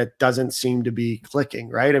there that doesn't seem to be clicking,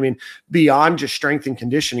 right? I mean, beyond just strength and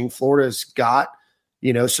conditioning, Florida's got,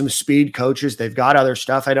 some speed coaches. They've got other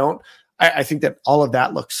stuff. I think that all of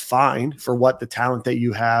that looks fine for what the talent that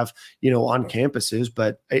you have, on campuses,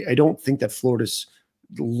 but I don't think that Florida's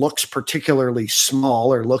looks particularly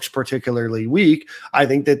small or looks particularly weak. I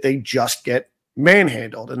think that they just get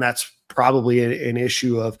manhandled, and that's probably an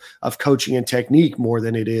issue of coaching and technique more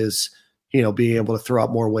than it is, being able to throw up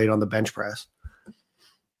more weight on the bench press.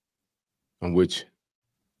 On which,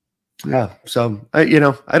 yeah. So I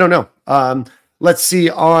don't know. Let's see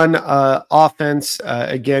on offense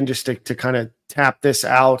again, just to kind of tap this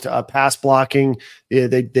out. Pass blocking,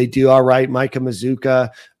 they do all right. Micah Mazuka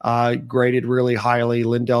graded really highly.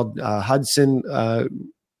 Lindell Hudson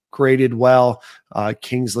graded well.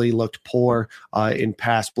 Kingsley looked poor in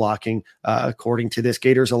pass blocking. According to this,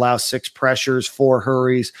 Gators allow 6 pressures, 4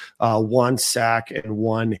 hurries, 1 sack, and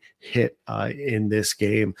 1 hit in this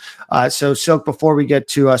game. So Silk, before we get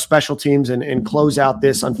to special teams and close out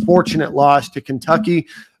this unfortunate loss to Kentucky,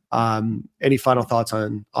 any final thoughts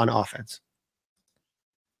on offense?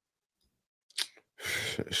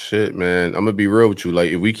 Shit, man. I'm gonna be real with you.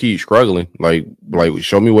 Like, if we keep struggling, like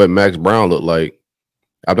show me what Max Brown looked like.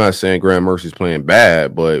 I'm not saying Graham Mercy's playing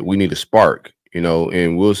bad, but we need a spark,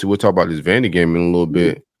 and we'll see. We'll talk about this Vandy game in a little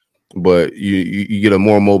bit, but you get a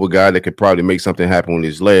more mobile guy that could probably make something happen with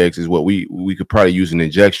his legs is what we could probably use an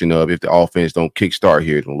injection of if the offense don't kickstart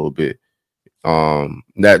here in a little bit.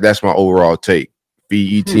 That's my overall take.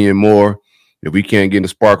 Feed ETN more. If we can't get a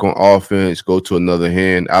spark on offense, go to another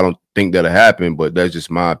hand. I don't think that'll happen, but that's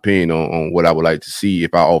just my opinion on what I would like to see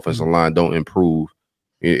if our offensive line don't improve.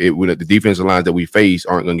 The defensive lines that we face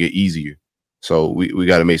aren't going to get easier. So we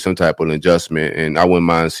got to make some type of adjustment. And I wouldn't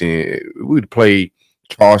mind seeing we'd play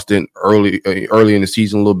Charleston early in the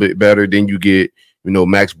season a little bit better. Then you get,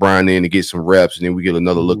 Max Brown in to get some reps, and then we get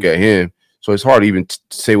another look at him. So it's hard to even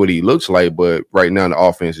say what he looks like. But right now the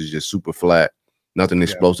offense is just super flat. Nothing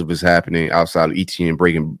explosive is happening outside of ETN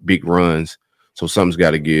breaking big runs. So something's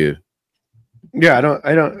got to give. Yeah, I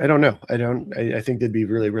don't know. I think that'd be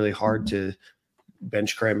really, really hard to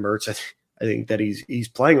bench Graham Mertz. I think that he's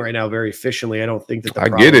playing right now very efficiently. I don't think that I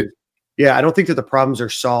get it. Yeah, I don't think that the problems are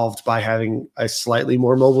solved by having a slightly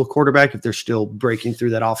more mobile quarterback. If they're still breaking through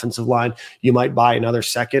that offensive line, you might buy another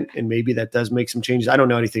second, and maybe that does make some changes. I don't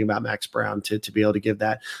know anything about Max Brown to be able to give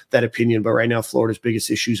that opinion, but right now Florida's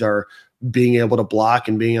biggest issues are being able to block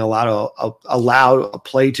and being allowed a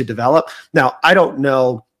play to develop. Now, I don't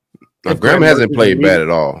know. Graham hasn't played bad at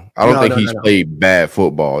all. I don't think he's played bad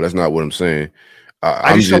football. That's not what I'm saying.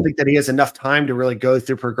 I just don't think that he has enough time to really go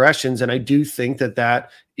through progressions. And I do think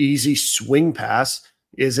that easy swing pass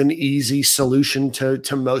is an easy solution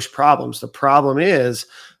to most problems. The problem is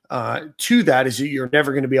to that is that you're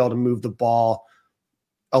never going to be able to move the ball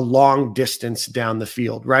a long distance down the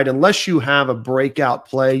field, right? Unless you have a breakout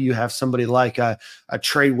play, you have somebody like a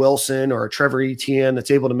Trey Wilson or a Trevor Etienne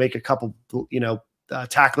that's able to make a couple,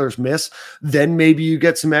 tacklers miss, then maybe you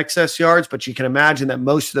get some excess yards, but you can imagine that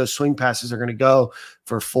most of those swing passes are going to go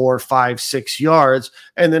for 4, 5, 6 yards.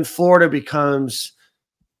 And then Florida becomes,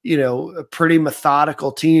 a pretty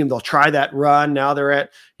methodical team. They'll try that run. Now they're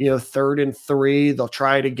at, 3rd and 3. They'll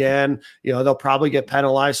try it again. They'll probably get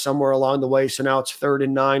penalized somewhere along the way. So now it's 3rd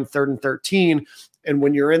and 9, 3rd and 13. And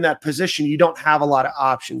when you're in that position, you don't have a lot of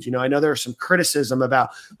options. I know there's some criticism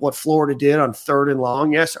about what Florida did on 3rd and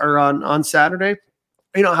long, or on Saturday.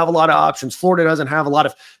 You don't have a lot of options. Florida doesn't have a lot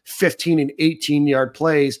of 15 and 18-yard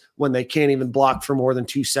plays when they can't even block for more than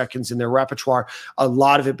 2 seconds in their repertoire. A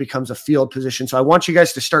lot of it becomes a field position. So I want you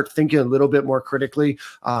guys to start thinking a little bit more critically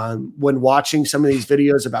when watching some of these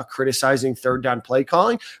videos about criticizing third down play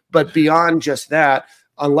calling. But beyond just that,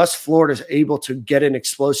 unless Florida is able to get an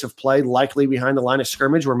explosive play, likely behind the line of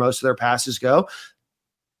scrimmage where most of their passes go,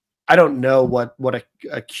 I don't know what a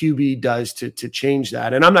QB does to change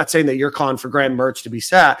that. And I'm not saying that you're calling for Graham Mertz to be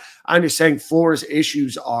sat. I'm just saying Florida's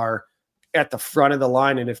issues are at the front of the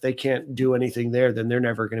line. And if they can't do anything there, then they're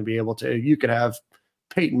never going to be able to. You could have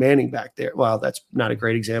Peyton Manning back there. Well, that's not a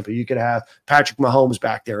great example. You could have Patrick Mahomes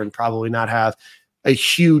back there and probably not have a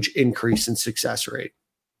huge increase in success rate.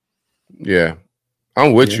 Yeah.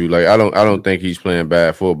 I'm with you. Like, I don't think he's playing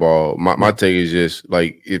bad football. My take is just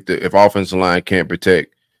like if offensive line can't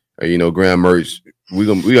protect Graham Mertz, we're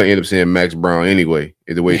gonna end up seeing Max Brown anyway.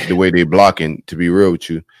 The way they're blocking, to be real with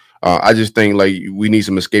you. I just think like we need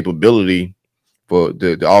some escapability for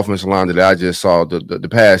the offensive line that I just saw the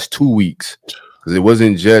past 2 weeks. Because it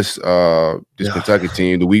wasn't just this Kentucky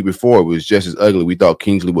team. The week before it was just as ugly. We thought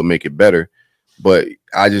Kingsley would make it better. But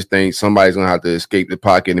I just think somebody's gonna have to escape the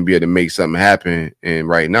pocket and be able to make something happen. And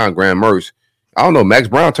right now, Graham Mertz, I don't know, Max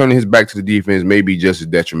Brown turning his back to the defense may be just as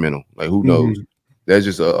detrimental. Like, who knows? That's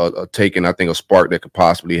just a taking, I think, a spark that could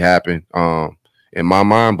possibly happen in my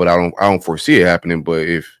mind, but I don't foresee it happening. But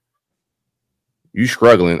if you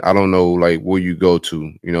struggling, I don't know, like, where you go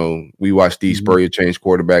to. You know, we watch these Spurrier change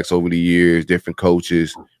quarterbacks over the years, different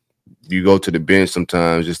coaches. You go to the bench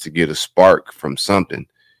sometimes just to get a spark from something.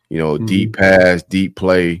 You know, deep pass, deep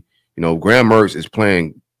play. You know, Graham Mertz is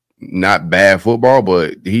playing not bad football,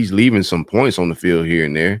 but he's leaving some points on the field here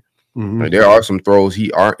and there. Like, there are some throws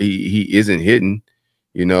he isn't hitting.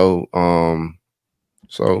 You know,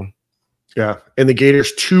 so. Yeah, and the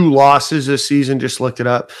Gators 2 losses this season. Just looked it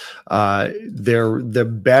up. They're the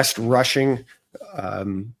best rushing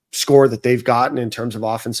score that they've gotten in terms of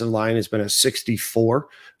offensive line has been a 64.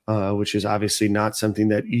 Which is obviously not something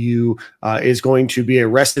that is going to be a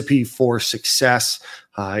recipe for success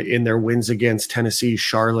in their wins against Tennessee,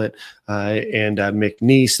 Charlotte, and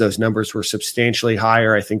McNeese. Those numbers were substantially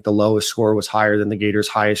higher. I think the lowest score was higher than the Gators'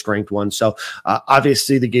 highest ranked one. So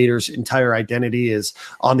obviously the Gators' entire identity is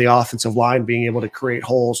on the offensive line, being able to create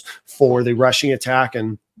holes for the rushing attack.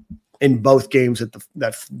 And in both games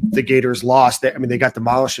that the Gators lost, they got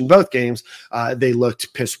demolished in both games. They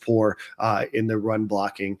looked piss poor in the run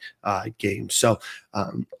blocking game. So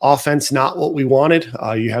offense, not what we wanted.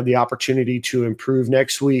 You have the opportunity to improve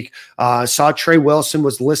next week. Saw Trey Wilson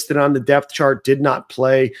was listed on the depth chart, did not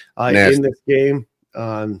play in this game.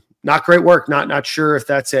 Not great work. Not sure if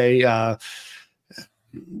that's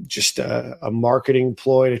just a marketing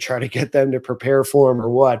ploy to try to get them to prepare for him or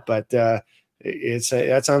what, but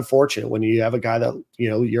that's unfortunate when you have a guy that, you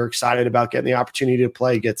know, you're excited about getting the opportunity to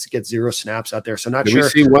play, gets 0 snaps out there. So not sure.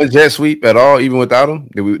 Did we see one jet sweep at all, even without him?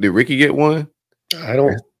 Did Ricky get one? I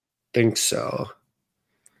don't think so.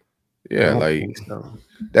 Yeah,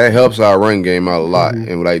 that helps our run game out a lot.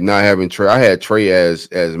 And like not having Trey, I had Trey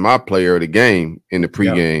as my player of the game in the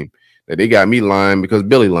pregame. That they got me lying because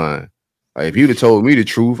Billy lying. Like, if you'd have told me the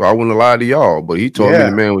truth, I wouldn't have lied to y'all. But he told me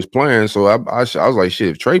the man was playing, so I was like, shit,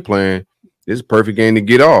 if Trey playing, this is a perfect game to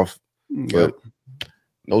get off. But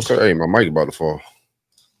no, sir. Hey, my mic about to fall.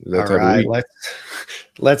 All right,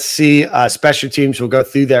 let's see. Special teams. We'll go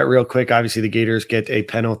through that real quick. Obviously, the Gators get a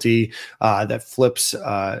penalty that flips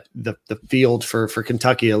the field for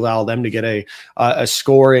Kentucky, allow them to get a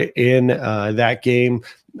score in that game.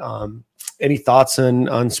 Any thoughts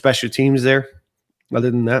on special teams there? Other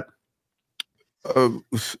than that.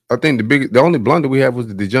 I think the only blunder we have was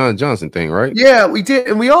the John Johnson thing, right? Yeah, we did,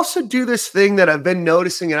 and we also do this thing that I've been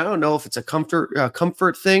noticing, and I don't know if it's a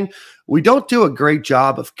comfort thing. We don't do a great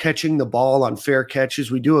job of catching the ball on fair catches.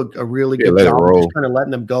 We do a really good job of just kind of letting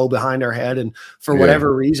them go behind our head, and for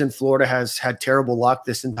whatever reason, Florida has had terrible luck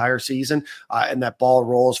this entire season, and that ball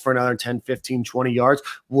rolls for another 10, 15, 20 yards.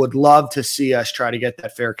 Would love to see us try to get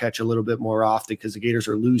that fair catch a little bit more often because the Gators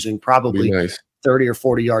are losing probably 30 or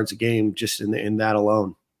 40 yards a game just in that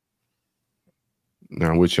alone. No,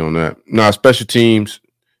 I'm with you on that. No, special teams.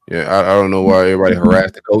 Yeah, I don't know why everybody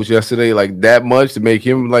harassed the coach yesterday like that much to make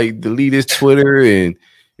him like delete his Twitter and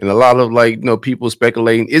a lot of like, you know, people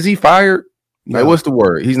speculating. Is he fired? No. Like, what's the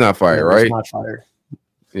word? He's not fired, right? He's not fired.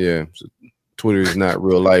 Yeah. So Twitter is not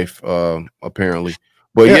real life, apparently.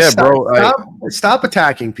 But stop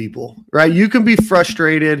attacking people, right? You can be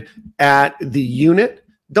frustrated at the unit.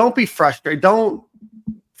 Don't be frustrated. Don't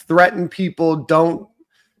threaten people. Don't,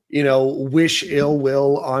 wish ill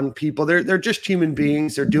will on people. They're just human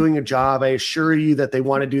beings. They're doing a job. I assure you that they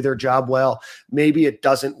want to do their job well. Maybe it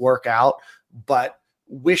doesn't work out, but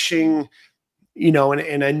wishing,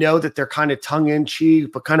 and I know that they're kind of tongue in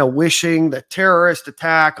cheek, but kind of wishing the terrorist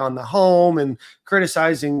attack on the home and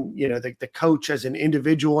criticizing, the coach as an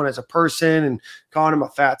individual and as a person and calling him a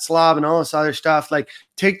fat slob and all this other stuff. Like,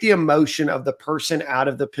 take the emotion of the person out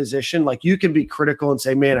of the position. Like, you can be critical and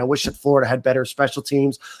say, man, I wish that Florida had better special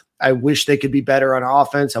teams. I wish they could be better on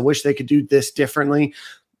offense. I wish they could do this differently.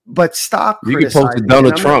 But stop criticizing. You can post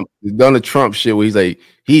the Donald Trump shit where he's like,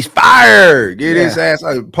 he's fired. Get his ass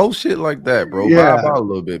out. Post shit like that, bro. Vibe out a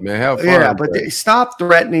little bit, man. Have fun. Yeah, but stop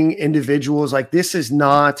threatening individuals. Like, this is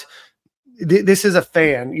a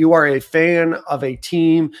fan. You are a fan of a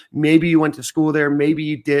team. Maybe you went to school there. Maybe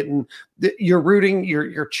you didn't. You're rooting.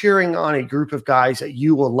 You're cheering on a group of guys that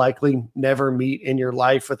you will likely never meet in your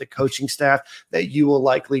life, with a coaching staff that you will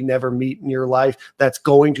likely never meet in your life. That's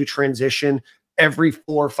going to transition every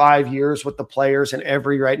 4 or 5 years with the players, and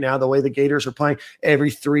right now, the way the Gators are playing, every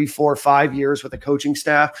 3, 4, 5 years with the coaching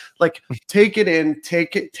staff. Like, take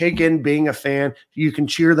in being a fan. You can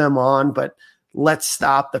cheer them on, but let's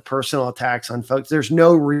stop the personal attacks on folks. There's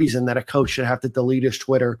no reason that a coach should have to delete his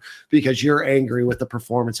Twitter because you're angry with the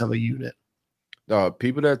performance of a unit.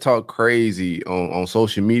 People that talk crazy on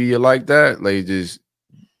social media like that, like just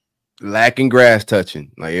lacking grass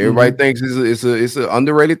touching. Like everybody thinks it's an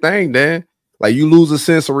underrated thing, man. Like you lose a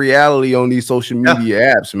sense of reality on these social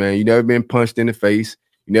media apps, man. You never been punched in the face.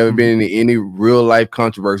 You never been in any real life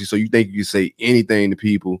controversy. So you think you can say anything to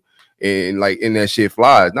people and that shit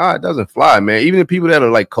flies. Nah, it doesn't fly, man. Even the people that are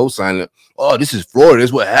like co-signing, oh, this is Florida. This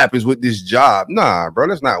is what happens with this job. Nah, bro,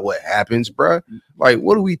 that's not what happens, bro. Like,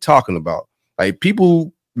 what are we talking about? Like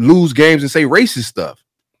people lose games and say racist stuff.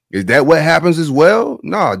 Is that what happens as well?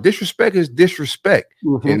 No, disrespect is disrespect.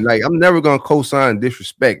 And like, I'm never going to co-sign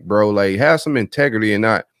disrespect, bro. Like have some integrity and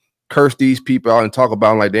not curse these people out and talk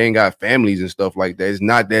about them like they ain't got families and stuff like that. It's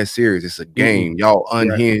not that serious. It's a game. Y'all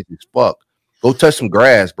unhinged as fuck. Go touch some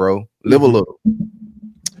grass, bro. Live a little.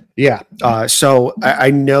 Yeah. So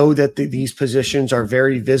I know that these positions are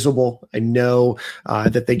very visible. I know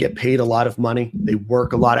that they get paid a lot of money. They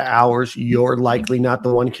work a lot of hours. You're likely not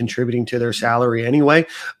the one contributing to their salary anyway.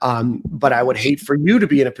 But I would hate for you to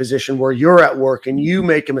be in a position where you're at work and you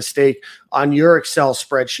make a mistake on your Excel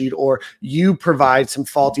spreadsheet, or you provide some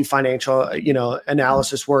faulty financial,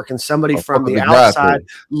 analysis work, and somebody from the outside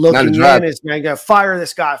looking in is going to fire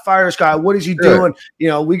this guy. What is he doing?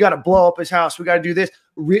 We got to blow up his house. We got to do this.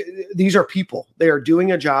 These are people. They are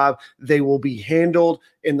doing a job. They will be handled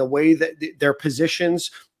in the way that their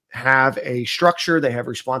positions have a structure. They have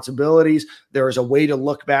responsibilities. There is a way to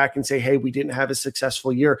look back and say, hey, we didn't have a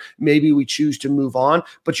successful year. Maybe we choose to move on,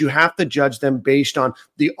 but you have to judge them based on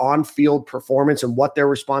the on-field performance and what their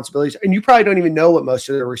responsibilities. And you probably don't even know what most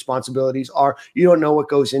of their responsibilities are. You don't know what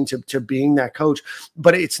goes into being that coach,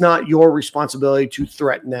 but it's not your responsibility to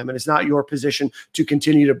threaten them. And it's not your position to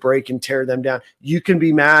continue to break and tear them down. You can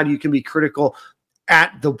be mad. You can be critical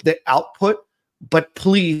at the output, but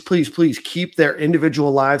please, please, please keep their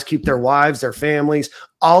individual lives, keep their wives, their families,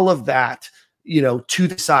 all of that, to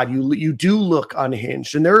the side. You do look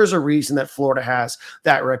unhinged. And there is a reason that Florida has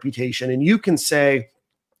that reputation. And you can say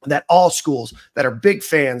that all schools that are big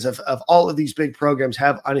fans of all of these big programs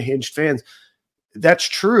have unhinged fans. That's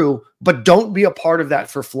true, but don't be a part of that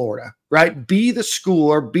for Florida, right? Be the school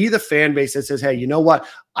or be the fan base that says, hey, you know what?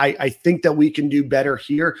 I think that we can do better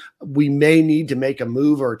here. We may need to make a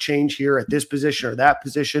move or a change here at this position or that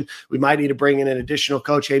position. We might need to bring in an additional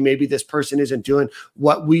coach. Hey, maybe this person isn't doing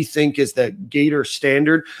what we think is the Gator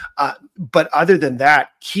standard. But other than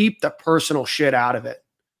that, keep the personal shit out of it.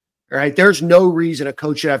 All right. There's no reason a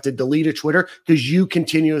coach should have to delete a Twitter because you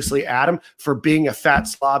continuously at him for being a fat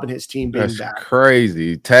slob and his team being bad. That's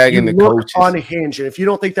crazy. Tagging the coaches. Unhinged. And if you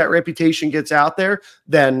don't think that reputation gets out there,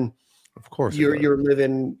 then of course you're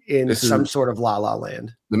living in some sort of la-la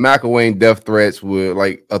land. The McElwain death threats were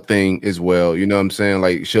like a thing as well. You know what I'm saying?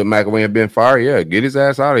 Like, should McElwain have been fired? Yeah, get his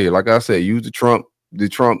ass out of here. Like I said, use the Trump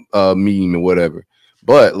meme or whatever.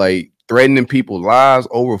 But like threatening people's lives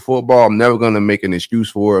over football, I'm never gonna make an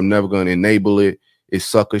excuse for it. I'm never gonna enable it. It's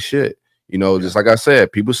sucker shit. Just like I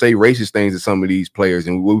said, people say racist things to some of these players,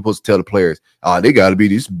 and we're supposed to tell the players, they got to be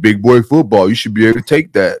this big boy football. You should be able to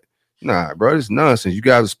take that. Nah, bro, it's nonsense. You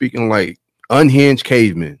guys are speaking like unhinged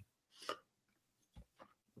cavemen.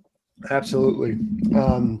 Absolutely.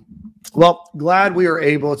 Well, glad we were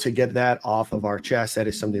able to get that off of our chest. That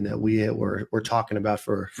is something that we're talking about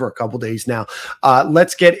for a couple days now.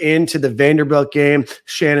 Let's get into the Vanderbilt game.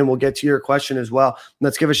 Shannon, we'll get to your question as well.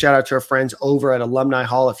 Let's give a shout out to our friends over at Alumni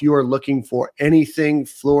Hall. If you are looking for anything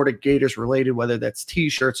Florida Gators related, whether that's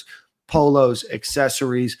t-shirts, polos,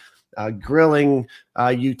 accessories, grilling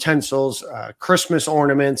utensils, Christmas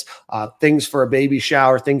ornaments, things for a baby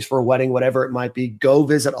shower, things for a wedding, whatever it might be, go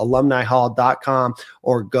visit alumnihall.com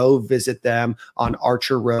or go visit them on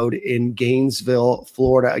Archer Road in Gainesville,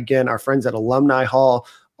 Florida. Again, our friends at Alumni Hall,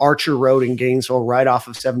 Archer Road in Gainesville, right off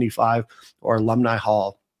of 75, or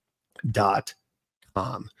alumnihall.com.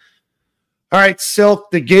 All right, Silk,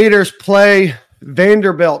 the Gators play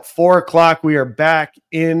Vanderbilt, 4:00. We are back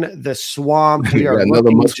in the swamp. We are another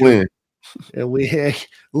must win. We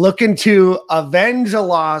looking to avenge a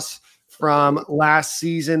loss from last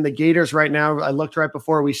season. The Gators right now, I looked right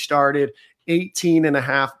before we started,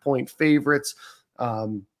 18.5-point favorites. I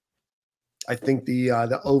think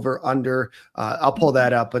the over under, I'll pull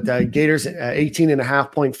that up, but the Gators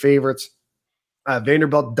 18.5-point favorites.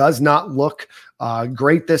 Vanderbilt does not look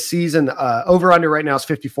great this season. Over under right now is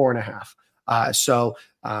 54.5. So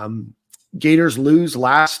Gators lose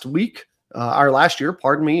last year,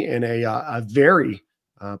 in a very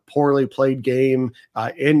poorly played game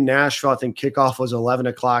in Nashville. I think kickoff was 11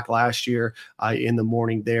 o'clock last year in the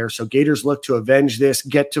morning there. So Gators look to avenge this,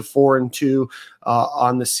 get to 4-2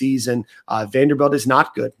 on the season. Vanderbilt is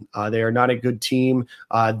not good. They are not a good team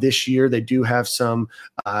this year. They do have some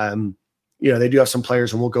they do have some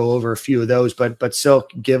players, and we'll go over a few of those. But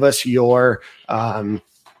Silk, give us your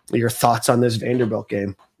thoughts on this Vanderbilt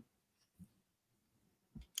game.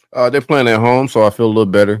 They're playing at home, so I feel a little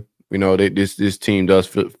better. This team does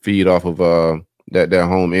feed off of that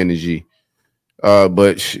home energy.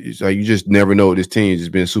 But you just never know. This team has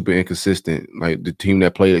been super inconsistent. Like the team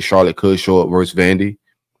that played at Charlotte could show up versus Vandy.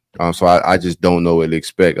 So I just don't know what to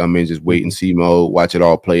expect. I'm in just wait and see mode, watch it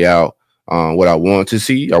all play out. What I want to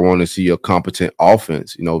see a competent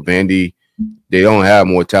offense. Vandy, they don't have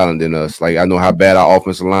more talent than us. Like I know how bad our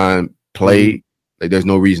offensive line played. Like there's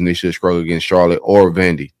no reason they should struggle against Charlotte or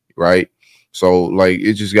Vandy, right? So like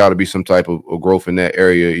it just got to be some type of growth in that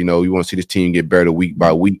area. You want to see this team get better week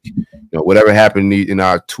by week. Whatever happened in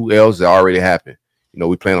our 2 L's that already happened.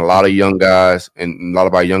 We're playing a lot of young guys, and a lot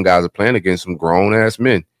of our young guys are playing against some grown ass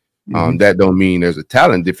men. That don't mean there's a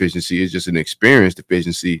talent deficiency. It's just an experience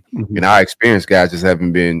deficiency. And our experienced guys just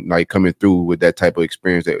haven't been like coming through with that type of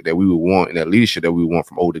experience that we would want and that leadership that we want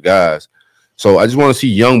from older guys. So I just want to see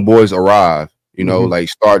young boys arrive, like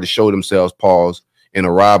start to show themselves, pause, and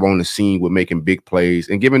arrive on the scene with making big plays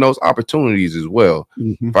and giving those opportunities as well.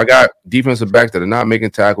 If I got defensive backs that are not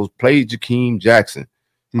making tackles, play Jakeem Jackson.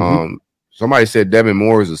 Somebody said Devin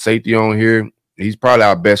Moore is a safety on here. He's probably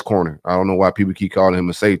our best corner. I don't know why people keep calling him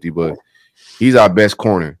a safety, but he's our best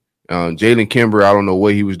corner. Jalen Kimber, I don't know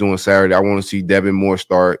what he was doing Saturday. I want to see Devin Moore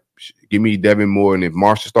start. Give me Devin Moore, and if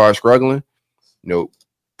Marshall starts struggling,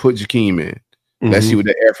 put Jakeem in. Let's see what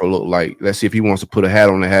the effort look like. Let's see if he wants to put a hat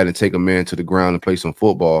on the hat and take a man to the ground and play some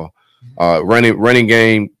football. Running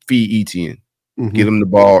game, feed Etienne. Get him the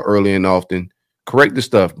ball early and often. Correct the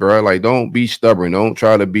stuff, bro. Like, don't be stubborn. Don't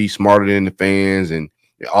try to be smarter than the fans and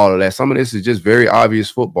all of that. Some of this is just very obvious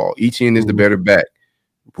football. Etienne is the better back.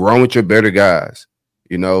 Run with your better guys.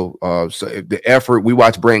 So the effort, we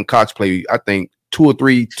watched Brandon Cox play, I think, 2 or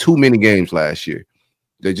 3 too many games last year.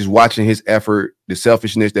 They're just watching his effort, the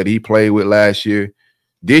selfishness that he played with last year.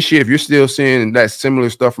 This year, if you're still seeing that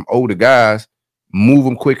similar stuff from older guys, move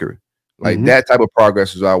them quicker. Like that type of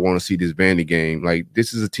progress is what I want to see this Vandy game. Like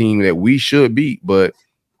this is a team that we should beat, but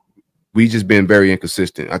we just been very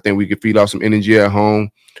inconsistent. I think we could feed off some energy at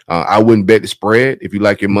home. I wouldn't bet the spread. If you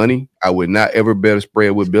like your money, I would not ever bet a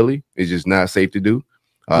spread with Billy. It's just not safe to do.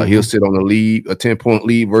 He'll sit on a 10-point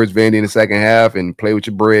lead versus Vandy in the second half and play with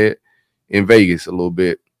your bread in Vegas a little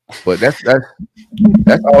bit. But that's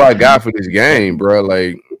all I got for this game, bro.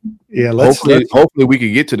 Like, yeah, hopefully we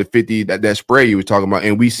can get to the 50 that spread you were talking about,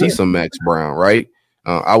 and we see some Max Brown, right?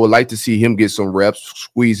 I would like to see him get some reps,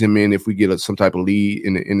 squeeze him in if we get some type of lead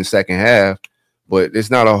in the second half. But it's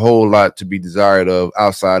not a whole lot to be desired of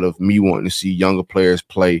outside of me wanting to see younger players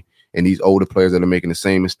play and these older players that are making the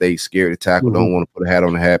same mistakes, scared to tackle, don't want to put a hat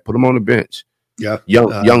on the hat, put them on the bench. Yeah,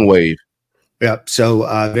 young wave. Yeah. So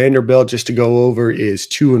Vanderbilt, just to go over, is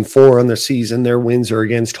 2-4 on the season. Their wins are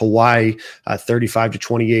against Hawaii,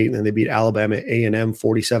 35-28, and then they beat Alabama A&M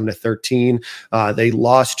 47-13. They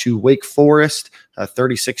lost to Wake Forest,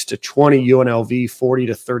 36-20, UNLV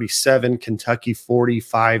 40-37, Kentucky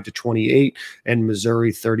 45-28, and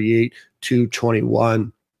Missouri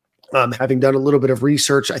 38-21. Having done a little bit of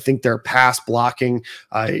research, I think their pass blocking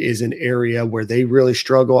is an area where they really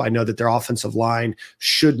struggle. I know that their offensive line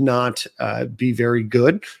should not be very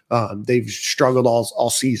good. They've struggled all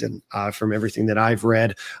season from everything that I've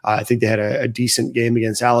read. I think they had a decent game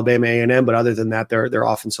against Alabama A&M, but other than that, their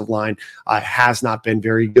offensive line has not been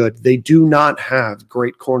very good. They do not have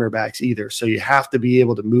great cornerbacks either, so you have to be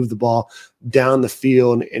able to move the ball down the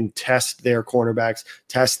field and test their cornerbacks,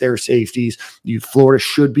 test their safeties. Florida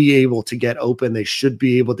should be able to get open. They should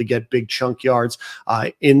be able to get big chunk yards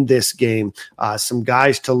in this game. Some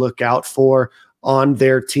guys to look out for on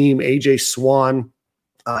their team. AJ Swan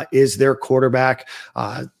is their quarterback.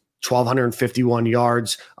 1,251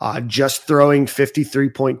 yards, just throwing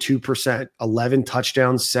 53.2%, 11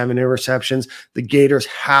 touchdowns, 7 interceptions. The Gators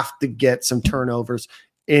have to get some turnovers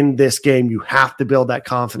in this game. You have to build that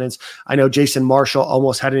confidence. I know Jason Marshall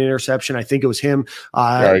almost had an interception. I think it was him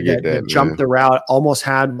that jumped the route, almost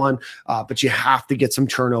had one, but you have to get some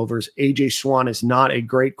turnovers. AJ Swan is not a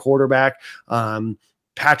great quarterback.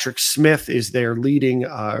 Patrick Smith is their leading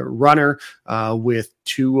runner with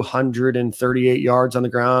 238 yards on the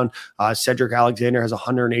ground. Cedric Alexander has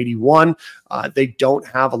 181. They don't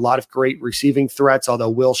have a lot of great receiving threats, although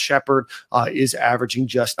Will Shepherd is averaging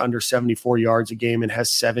just under 74 yards a game and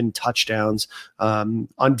has 7 touchdowns.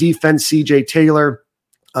 On defense, CJ Taylor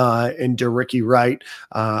and Dericky Wright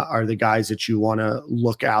are the guys that you want to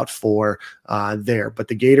look out for there. But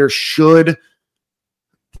the Gators should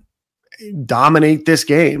dominate this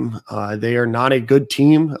game. They are not a good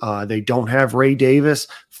team. They don't have Ray Davis.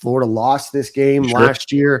 Florida lost this game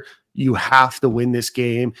last year. You have to win this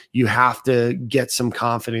game. You have to get some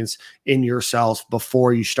confidence in yourselves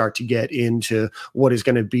before you start to get into what is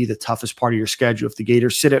going to be the toughest part of your schedule. If the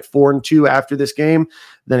Gators sit at 4-2 after this game,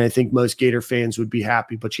 then I think most Gator fans would be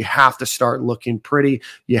happy, but you have to start looking pretty.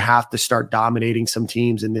 You have to start dominating some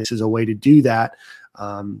teams, and this is a way to do that.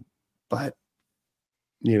 But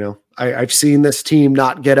you know, I've seen this team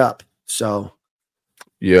not get up. So,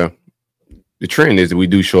 yeah, the trend is that we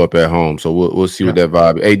do show up at home. So we'll see what that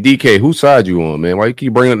vibe. Hey, DK, whose side you on, man? Why you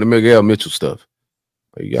keep bringing up the Miguel Mitchell stuff?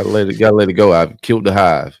 You gotta let it go. I've killed the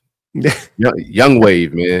hive. Young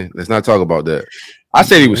wave, man. Let's not talk about that. I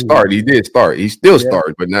said he would start. He did start. He still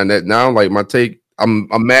started, but now like my take, I'm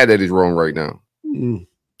mad that he's wrong right now. You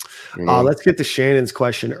know? Let's get to Shannon's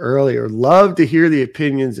question earlier. Love to hear the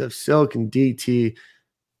opinions of Silk and DT.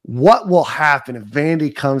 What will happen if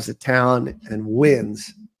Vandy comes to town and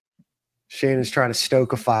wins? Shannon's trying to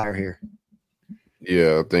stoke a fire here.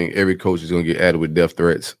 Yeah, I think every coach is going to get added with death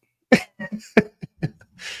threats.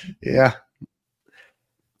 Yeah.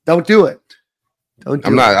 Don't do it.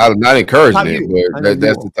 I'm not encouraging it, but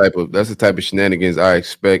that's the type of shenanigans I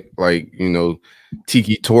expect. Like, you know,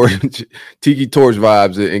 Tiki Torch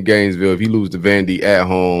vibes in Gainesville. If he lose to Vandy at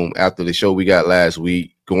home after the show we got last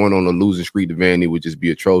week, going on a losing streak to Vandy would just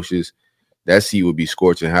be atrocious. That seat would be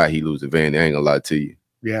scorching hot. He lose to Vandy. I ain't gonna lie to you.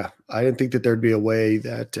 Yeah, I didn't think that there'd be a way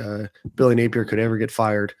that Billy Napier could ever get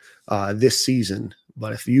fired this season.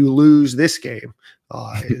 But if you lose this game,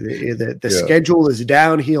 the schedule is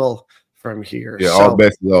downhill from here. Yeah, so all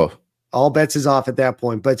bets is off. All bets is off at that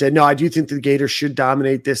point. But no, I do think the Gators should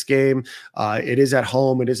dominate this game. It is at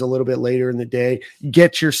home. It is a little bit later in the day.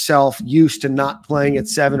 Get yourself used to not playing at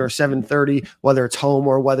 7 or 7:30, whether it's home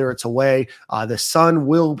or whether it's away. The sun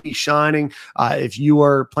will be shining. If you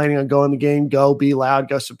are planning on going to the game, go be loud,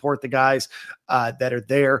 go support the guys that are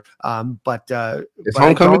there. But I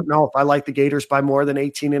don't know if I like the Gators by more than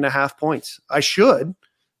 18.5 points. I should,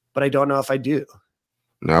 but I don't know if I do.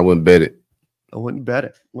 No, I wouldn't bet it. I wouldn't bet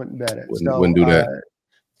it. Wouldn't do that.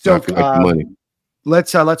 So money.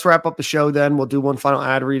 Let's wrap up the show then. We'll do one final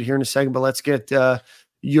ad read here in a second, but let's get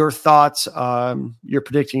your thoughts. You're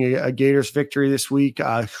predicting a Gators victory this week.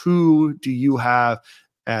 Who do you have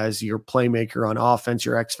as your playmaker on offense,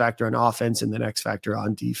 your X factor on offense, and then X factor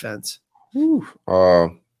on defense?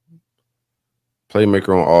 Playmaker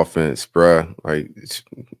on offense, bruh. Like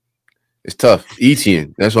it's tough.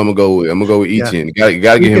 Etienne. That's what I'm gonna go with. I'm gonna go with Etienne. You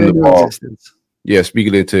gotta get him the ball. Yeah, speak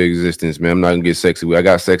it into existence, man. I'm not gonna get sexy with it. I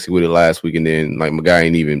got sexy with it last week, and then like my guy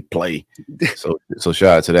ain't even play. So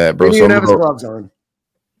shout out to that, bro. So have his gloves on.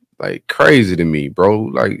 Like crazy to me, bro.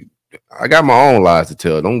 Like I got my own lies to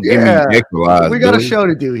tell. Don't give me extra lies. We got a show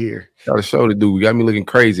to do here. Got a show to do. We got me looking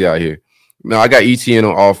crazy out here. No, I got Etienne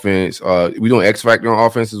on offense. We doing X factor on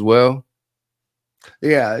offense as well.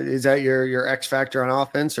 Yeah, is that your X factor on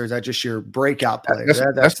offense, or is that just your breakout player?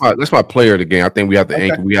 That's my player of the game. I think we have to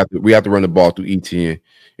anchor. We have to run the ball through Etienne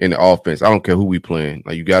in the offense. I don't care who we playing.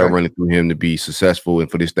 Like you got to run it through him to be successful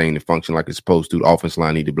and for this thing to function like it's supposed to. The offense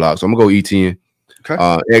line need to block. So I'm gonna go Etienne.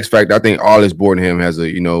 Okay. X factor. I think Arlis Bordenham has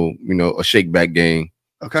a shake back game.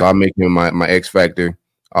 Okay. So I make him my X factor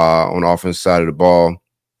on the offense side of the ball.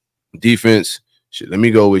 Defense. Let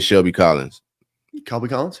me go with Shelby Collins. Kelby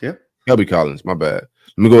Collins, yeah. Kelby Collins, my bad.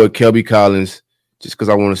 Let me go with Kelby Collins just because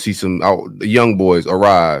I want to see the young boys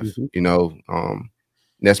arrive. Mm-hmm. You know,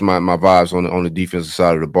 that's my vibes on the defensive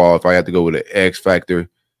side of the ball. If I had to go with an X factor,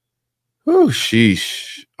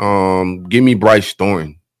 sheesh. Give me Bryce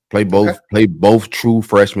Thornton. Play both true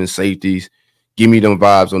freshman safeties. Give me them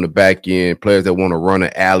vibes on the back end. Players that want to run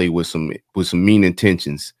an alley with some mean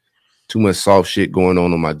intentions. Too much soft shit going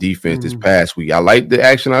on my defense this past week. I like the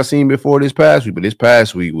action I seen before this past week, but this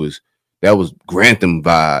past week was Grantham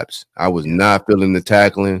vibes. I was not feeling the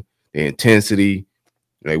tackling, the intensity.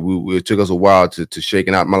 Like it took us a while to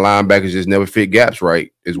shaking out. My linebackers just never fit gaps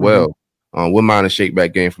right as well. Wouldn't mind a shake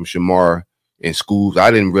back game from Shamar and Schools.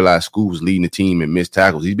 I didn't realize Schools was leading the team in missed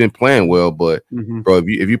tackles. He's been playing well, but bro,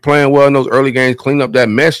 if you're playing well in those early games, clean up that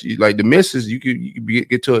mess. Like the misses, you could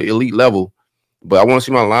get to an elite level But I want to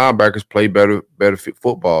see my linebackers play better fit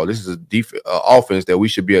football. This is a offense that we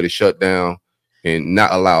should be able to shut down and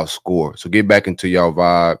not allow a score. So get back into y'all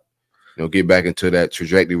vibe. Get back into that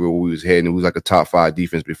trajectory where we was heading. It was like a top 5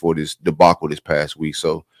 defense before this debacle this past week.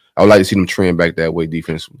 So I would like to see them trend back that way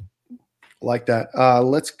defensively. Like that.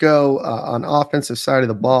 Let's go on offensive side of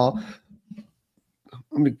the ball. I'm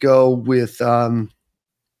going to go with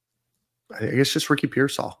I guess just Ricky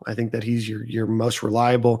Pearsall. I think that he's your most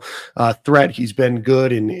reliable threat. He's been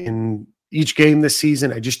good in each game this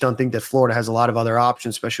season. I just don't think that Florida has a lot of other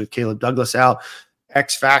options, especially with Caleb Douglas out.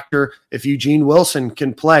 X factor. If Eugene Wilson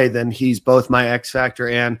can play, then he's both my X factor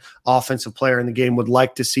and offensive player in the game. Would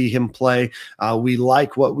like to see him play. We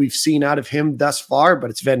like what we've seen out of him thus far, but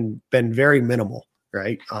it's been very minimal.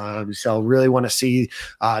 Right. So really want to see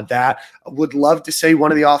that. Would love to say one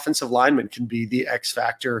of the offensive linemen can be the X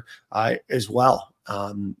factor as well.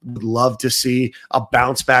 Would love to see a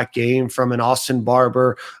bounce back game from an Austin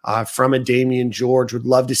Barber, from a Damian George. Would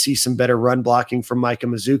love to see some better run blocking from Micah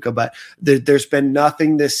Mazuka, but there's been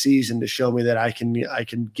nothing this season to show me that I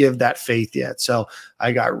can give that faith yet. So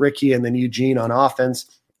I got Ricky and then Eugene on offense.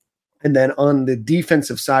 And then on the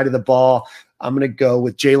defensive side of the ball, I'm going to go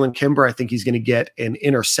with Jalen Kimber. I think he's going to get an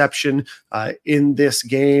interception in this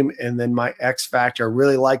game. And then my X factor, I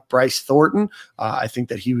really like Bryce Thornton. I think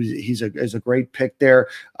that he's a great pick there.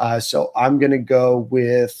 So I'm going to go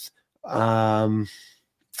with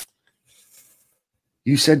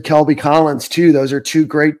you said Kelby Collins too. Those are 2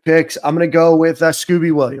 great picks. I'm going to go with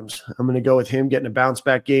Scooby Williams. I'm going to go with him getting a bounce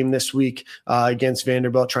back game this week against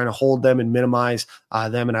Vanderbilt, trying to hold them and minimize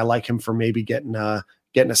them. And I like him for maybe getting a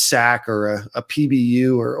sack or a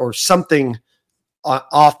PBU or something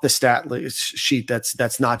off the stat sheet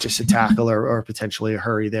that's not just a tackle or potentially a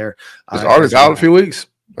hurry there. Is Artis out a few weeks?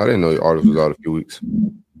 I didn't know Artis was out a few weeks.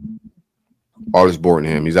 Artis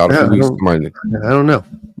Bordenham, he's out a few weeks. I don't know.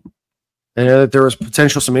 And there was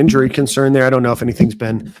some injury concern there. I don't know if anything's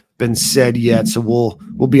been said yet, so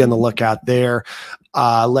we'll be on the lookout there.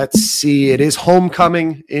 Let's see. It is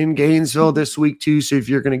homecoming in Gainesville this week too. So if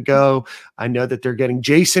you're going to go, I know that they're getting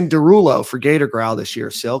Jason Derulo for Gator Growl this year.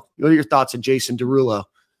 Silk, what are your thoughts on Jason Derulo?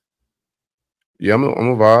 Yeah, I'm a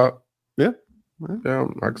vibe. Yeah,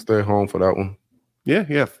 I can stay home for that one.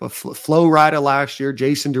 Yeah. Flow rider last year,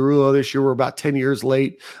 Jason Derulo this year. We're about 10 years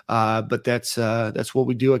late, but that's what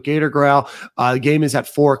we do at Gator Growl. The game is at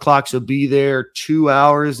 4:00, so be there 2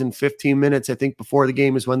 hours and 15 minutes. I think before the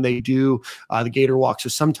game is when they do the Gator Walk. So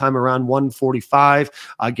sometime around 1:45.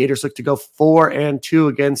 Gators look to go 4-2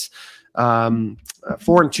 against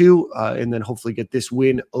 4-2, and then hopefully get this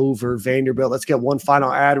win over Vanderbilt. Let's get one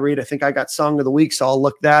final ad read. I think I got Song of the Week, so I'll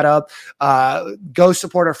look that up. Go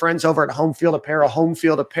support our friends over at Home Field Apparel,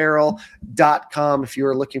 homefieldapparel.com. If you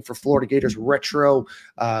are looking for Florida Gators retro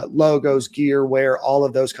logos, gear, wear, all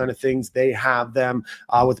of those kind of things, they have them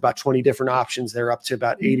with about 20 different options. They're up to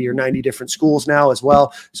about 80 or 90 different schools now as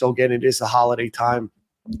well. So again, it is the holiday time.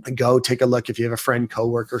 Go take a look if you have a friend,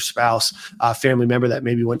 coworker, spouse, family member that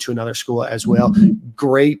maybe went to another school as well.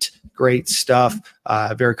 Great stuff.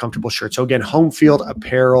 Very comfortable shirt. So again,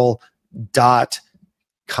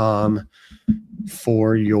 homefieldapparel.com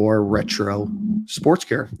for your retro sports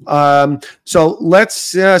gear. So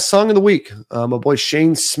let's song of the week. My boy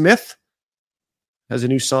Shane Smith has a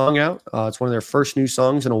new song out. It's one of their first new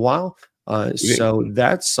songs in a while. So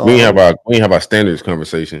that song. We have our standards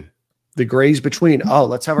conversation. The Grays Between. Oh,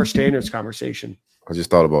 let's have our standards conversation. I just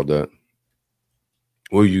thought about that.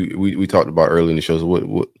 What we talked about earlier in the show.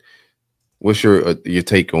 So what's your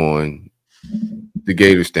take on the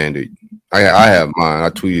Gator Standard? I have mine. I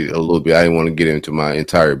tweeted a little bit. I didn't want to get into my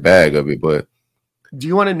entire bag of it, but do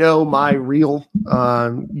you want to know my real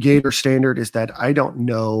Gator Standard? Is that I don't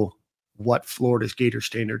know what Florida's Gator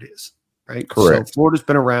Standard is. Right. Correct. So Florida's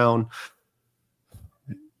been around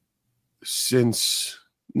since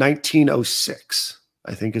 1906,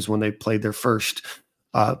 I think, is when they played their first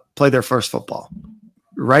football.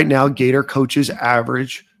 Right now, Gator coaches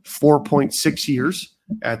average 4.6 years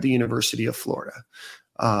at the University of Florida.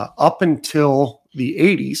 Up until the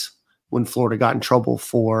 80s, when Florida got in trouble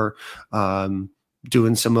for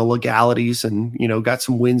doing some illegalities and, got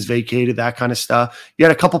some wins vacated, that kind of stuff. You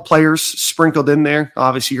had a couple players sprinkled in there.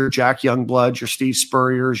 Obviously, your Jack Youngbloods, your Steve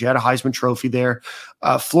Spurriers. You had a Heisman Trophy there.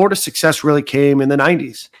 Florida's success really came in the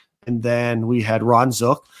 90s. And then we had Ron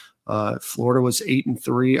Zook. Florida was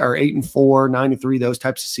 8-3 or 8-4, 9-3, those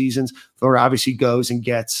types of seasons. Florida obviously goes and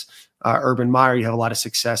gets Urban Meyer. You have a lot of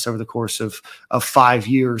success over the course of 5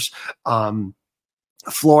 years.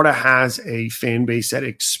 Florida has a fan base that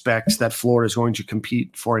expects that Florida is going to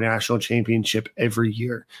compete for a national championship every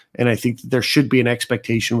year. And I think that there should be an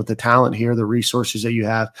expectation with the talent here, the resources that you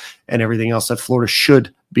have, and everything else, that Florida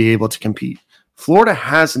should be able to compete. Florida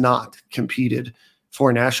has not competed for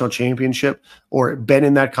a national championship or been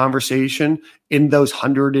in that conversation in those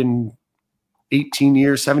 118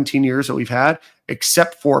 years, 17 years that we've had,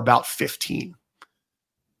 except for about 15.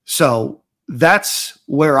 So that's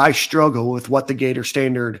where I struggle with what the Gator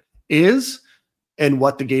Standard is and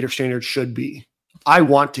what the Gator Standard should be. I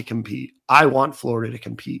want to compete. I want Florida to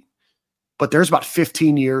compete. But there's about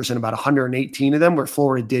 15 years and about 118 of them where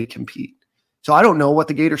Florida did compete. So I don't know what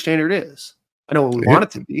the Gator Standard is. I know what we want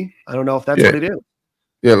it to be. I don't know if that's what it is.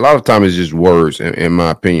 Yeah, a lot of times it's just words, in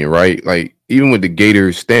my opinion, right? Like, even with the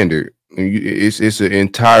Gator Standard, it's an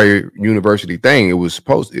entire university thing.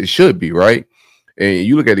 It should be, right? And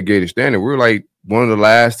you look at the Gator Standard, we're like one of the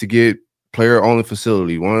last to get player-only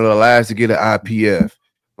facility, one of the last to get an IPF.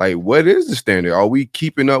 Like, what is the standard? Are we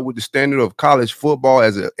keeping up with the standard of college football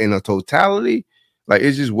in a totality? Like,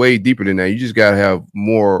 it's just way deeper than that. You just got to have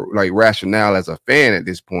more, like, rationale as a fan at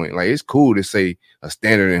this point. Like, it's cool to say a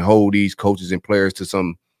standard and hold these coaches and players to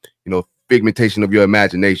some, figmentation of your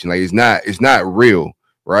imagination. Like, it's not real,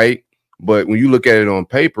 right? But when you look at it on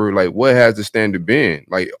paper, like, what has the standard been?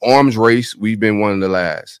 Like, arms race, we've been one of the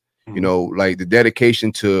last. Like the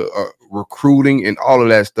dedication to recruiting and all of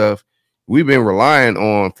that stuff. We've been relying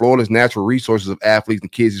on Florida's natural resources of athletes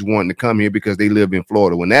and kids just wanting to come here because they live in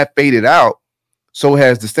Florida. When that faded out, so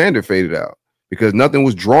has the standard faded out because nothing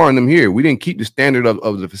was drawing them here. We didn't keep the standard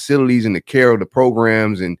of the facilities and the care of the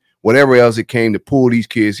programs and whatever else it came to pull these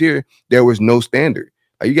kids here. There was no standard.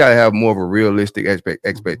 You got to have more of a realistic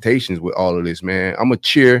expectations with all of this, man. I'm a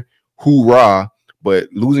cheer, hoorah, but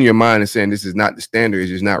losing your mind and saying this is not the standard is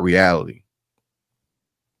just not reality.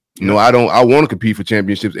 I want to compete for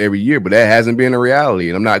championships every year, but that hasn't been a reality.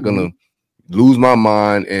 And I'm not going to lose my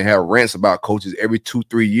mind and have rants about coaches every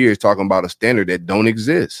 2-3 years talking about a standard that don't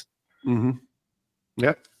exist. Mm-hmm.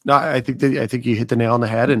 Yeah. No, I think you hit the nail on the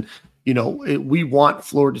head. And, we want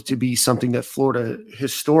Florida to be something that Florida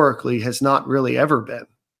historically has not really ever been,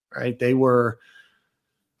 right? They were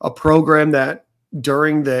a program that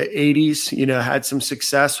during the 80s, had some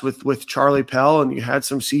success with Charlie Pell, and you had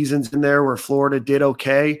some seasons in there where Florida did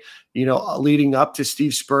okay, leading up to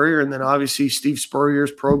Steve Spurrier. And then obviously Steve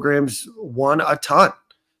Spurrier's programs won a ton.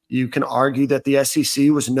 You can argue that the SEC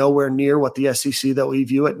was nowhere near what the SEC that we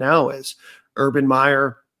view it now is. Urban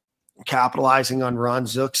Meyer capitalizing on Ron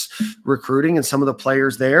Zook's recruiting and some of the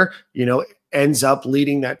players there, ends up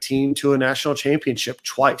leading that team to a national championship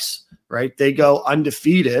twice, right? They go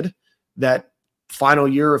undefeated that final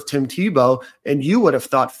year of Tim Tebow, and you would have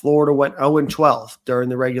thought Florida went 0-12 during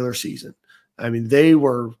the regular season. I mean, they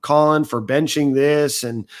were calling for benching this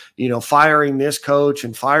and, firing this coach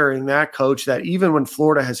and firing that coach, that even when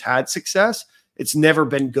Florida has had success, it's never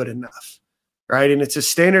been good enough. Right. And it's a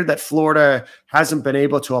standard that Florida hasn't been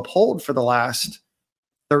able to uphold for the last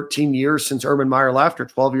 13 years since Urban Meyer left, or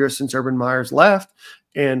 12 years since Urban Meyer's left.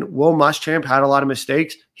 And Will Muschamp had a lot of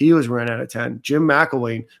mistakes. He was run out of 10. Jim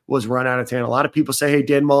McElwain was run out of 10. A lot of people say, hey,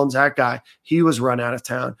 Dan Mullen's that guy. He was run out of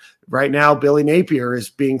town. Right now, Billy Napier is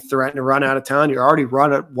being threatened to run out of town. You're already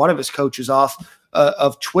run one of his coaches off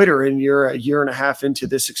of Twitter, and you're a year and a half into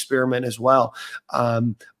this experiment as well.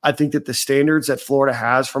 I think that the standards that Florida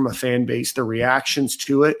has from a fan base, the reactions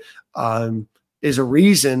to it, is a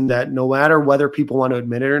reason that no matter whether people want to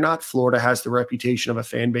admit it or not, Florida has the reputation of a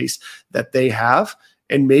fan base that they have.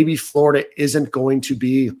 And maybe Florida isn't going to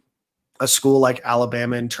be a school like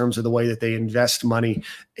Alabama in terms of the way that they invest money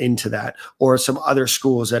into that, or some other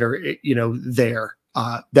schools that are, there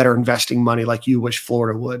that are investing money like you wish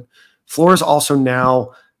Florida would. Florida is also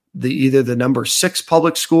now either the number 6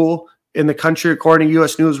 public school in the country, according to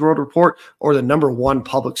U.S. News World Report, or the number 1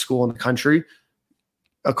 public school in the country,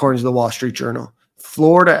 according to the Wall Street Journal.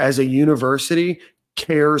 Florida as a university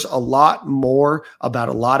cares a lot more about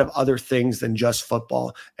a lot of other things than just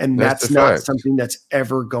football. And that's not something that's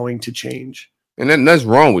ever going to change. And then that's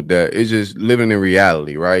wrong with that. It's just living in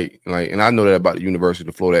reality, right? And I know that about the University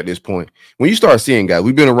of Florida at this point. When you start seeing guys,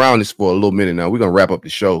 we've been around this for a little minute now. We're going to wrap up the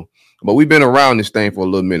show. But we've been around this thing for a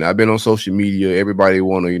little minute. I've been on social media. Everybody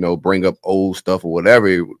want to, bring up old stuff or whatever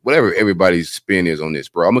everybody's spin is on this,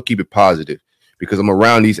 bro. I'm going to keep it positive because I'm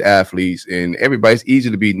around these athletes, and everybody's easy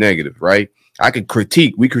to be negative, right? We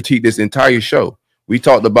critique this entire show. We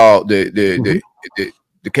talked about the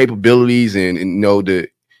capabilities and the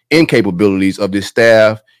incapabilities of this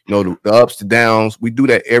staff, the ups, the downs. We do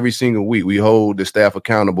that every single week. We hold the staff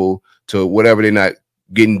accountable to whatever they're not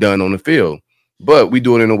getting done on the field. but we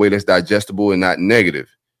do it in a way that's digestible and not negative.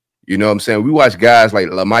 You know what I'm saying? We watch guys like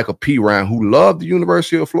Michael P. Ryan who love the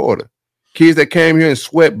University of Florida. Kids that came here and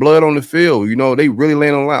sweat blood on the field. You know, they really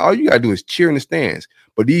laying on the line. All you got to do is cheer in the stands.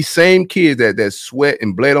 But these same kids that sweat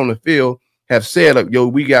and bled on the field have said, yo,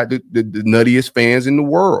 we got the nuttiest fans in the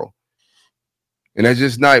world. And that's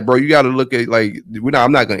just not, bro. You got to look at, like,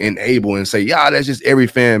 I'm not going to enable and say, yeah, that's just every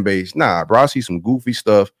fan base. Nah, bro, I see some goofy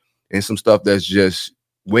stuff and some stuff that's just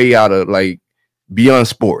way out of, like, beyond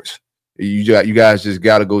sports. You guys just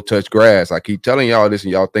got to go touch grass. I keep telling y'all this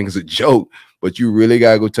and y'all think it's a joke, but you really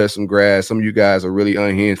got to go touch some grass. Some of you guys are really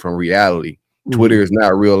unhinged from reality. Mm-hmm. Twitter is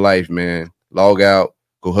not real life, man. Log out,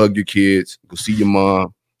 go hug your kids, go see your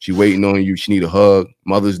mom. She waiting on you. She need a hug.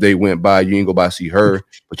 Mother's Day went by. You ain't go by see her,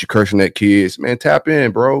 but you're cursing at kids. Man, tap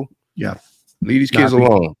in, bro. Yeah. Leave these kids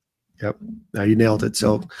alone. Yep. Now you nailed it.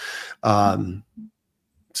 So,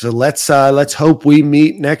 let's hope we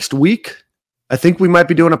meet next week. I think we might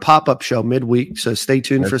be doing a pop-up show midweek. So stay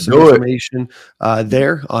tuned for some information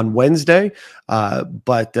there on Wednesday.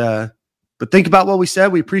 But think about what we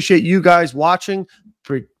said. We appreciate you guys watching.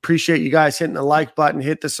 Appreciate you guys hitting the like button,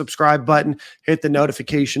 hit the subscribe button, hit the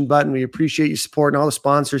notification button. We appreciate you supporting all the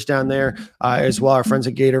sponsors down there as well. Our friends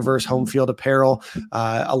at Gatorverse, Home Field Apparel,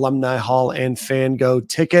 Alumni Hall, and Fango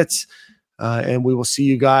tickets. And we will see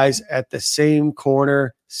you guys at the same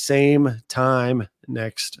corner, same time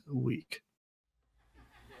next week.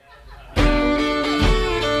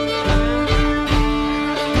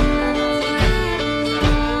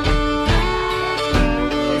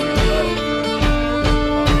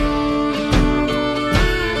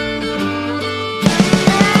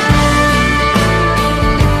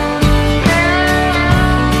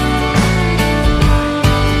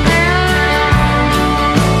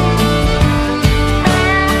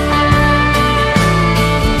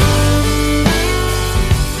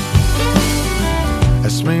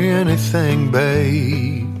 Anything,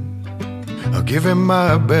 babe, I'll give it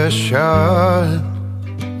my best shot.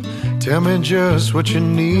 Tell me just what you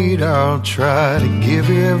need, I'll try to give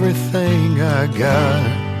you everything I got.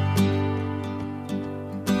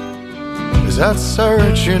 'Cause I'd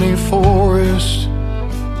search any forest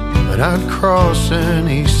and I'd cross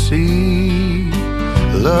any sea.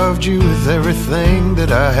 Loved you with everything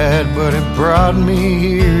that I had, but it brought me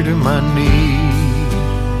here to my knees.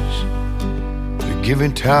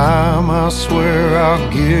 Given time, I swear I'll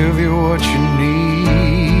give you what you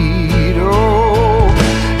need. Oh,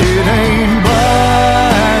 it ain't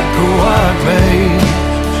black or white, babe.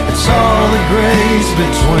 It's all the grays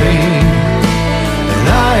between. And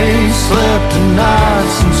I ain't slept a night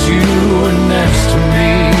since you were next to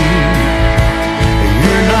me.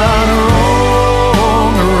 You're not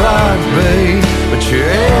wrong or right, babe, but you're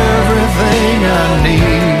everything I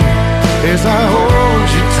need. As I hold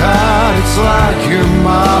you tight, it's like you're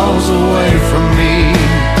miles away from me.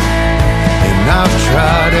 And I've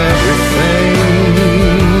tried everything.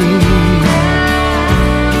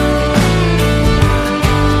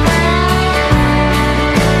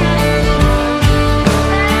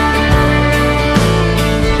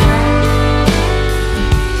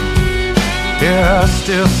 Yeah, I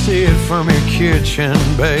still see it from your kitchen,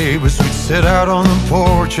 babe, as we'd sit out on the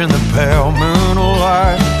porch in the pale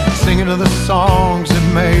moonlight, singing to the songs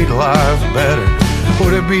that made life better.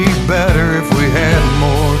 Would it be better if we had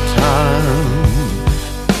more time?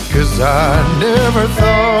 'Cause I never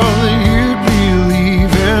thought that you'd be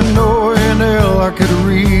leaving. Knowing hell I could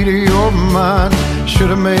read your mind.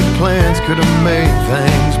 Should've made plans, could've made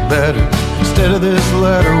things better. Instead of this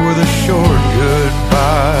letter with a short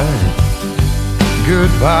goodbye.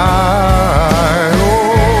 Goodbye.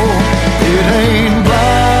 Oh, it ain't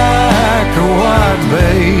black or white,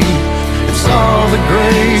 babe. It's all the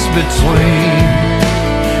grays between.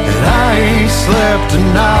 And I ain't slept a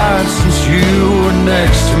night since you were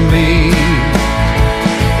next to me.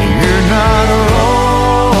 And you're not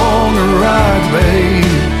wrong or right,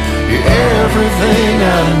 babe. You're everything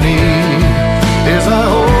I need. As I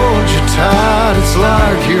hold you tight, it's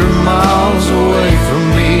like you're miles away from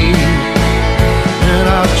me. And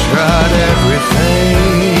I've tried everything.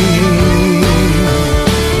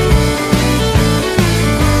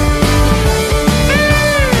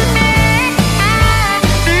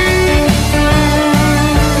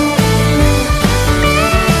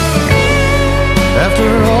 After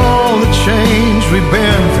all the change we've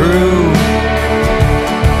been through,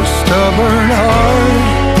 the stubborn heart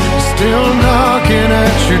is still knocking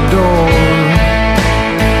at your door.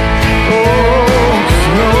 Oh, 'cause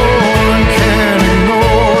no one can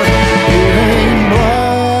ignore it. It ain't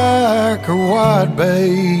black or white,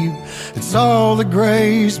 babe. It's all the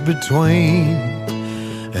grays between.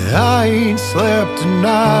 And I ain't slept a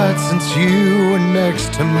night since you were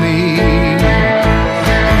next to me.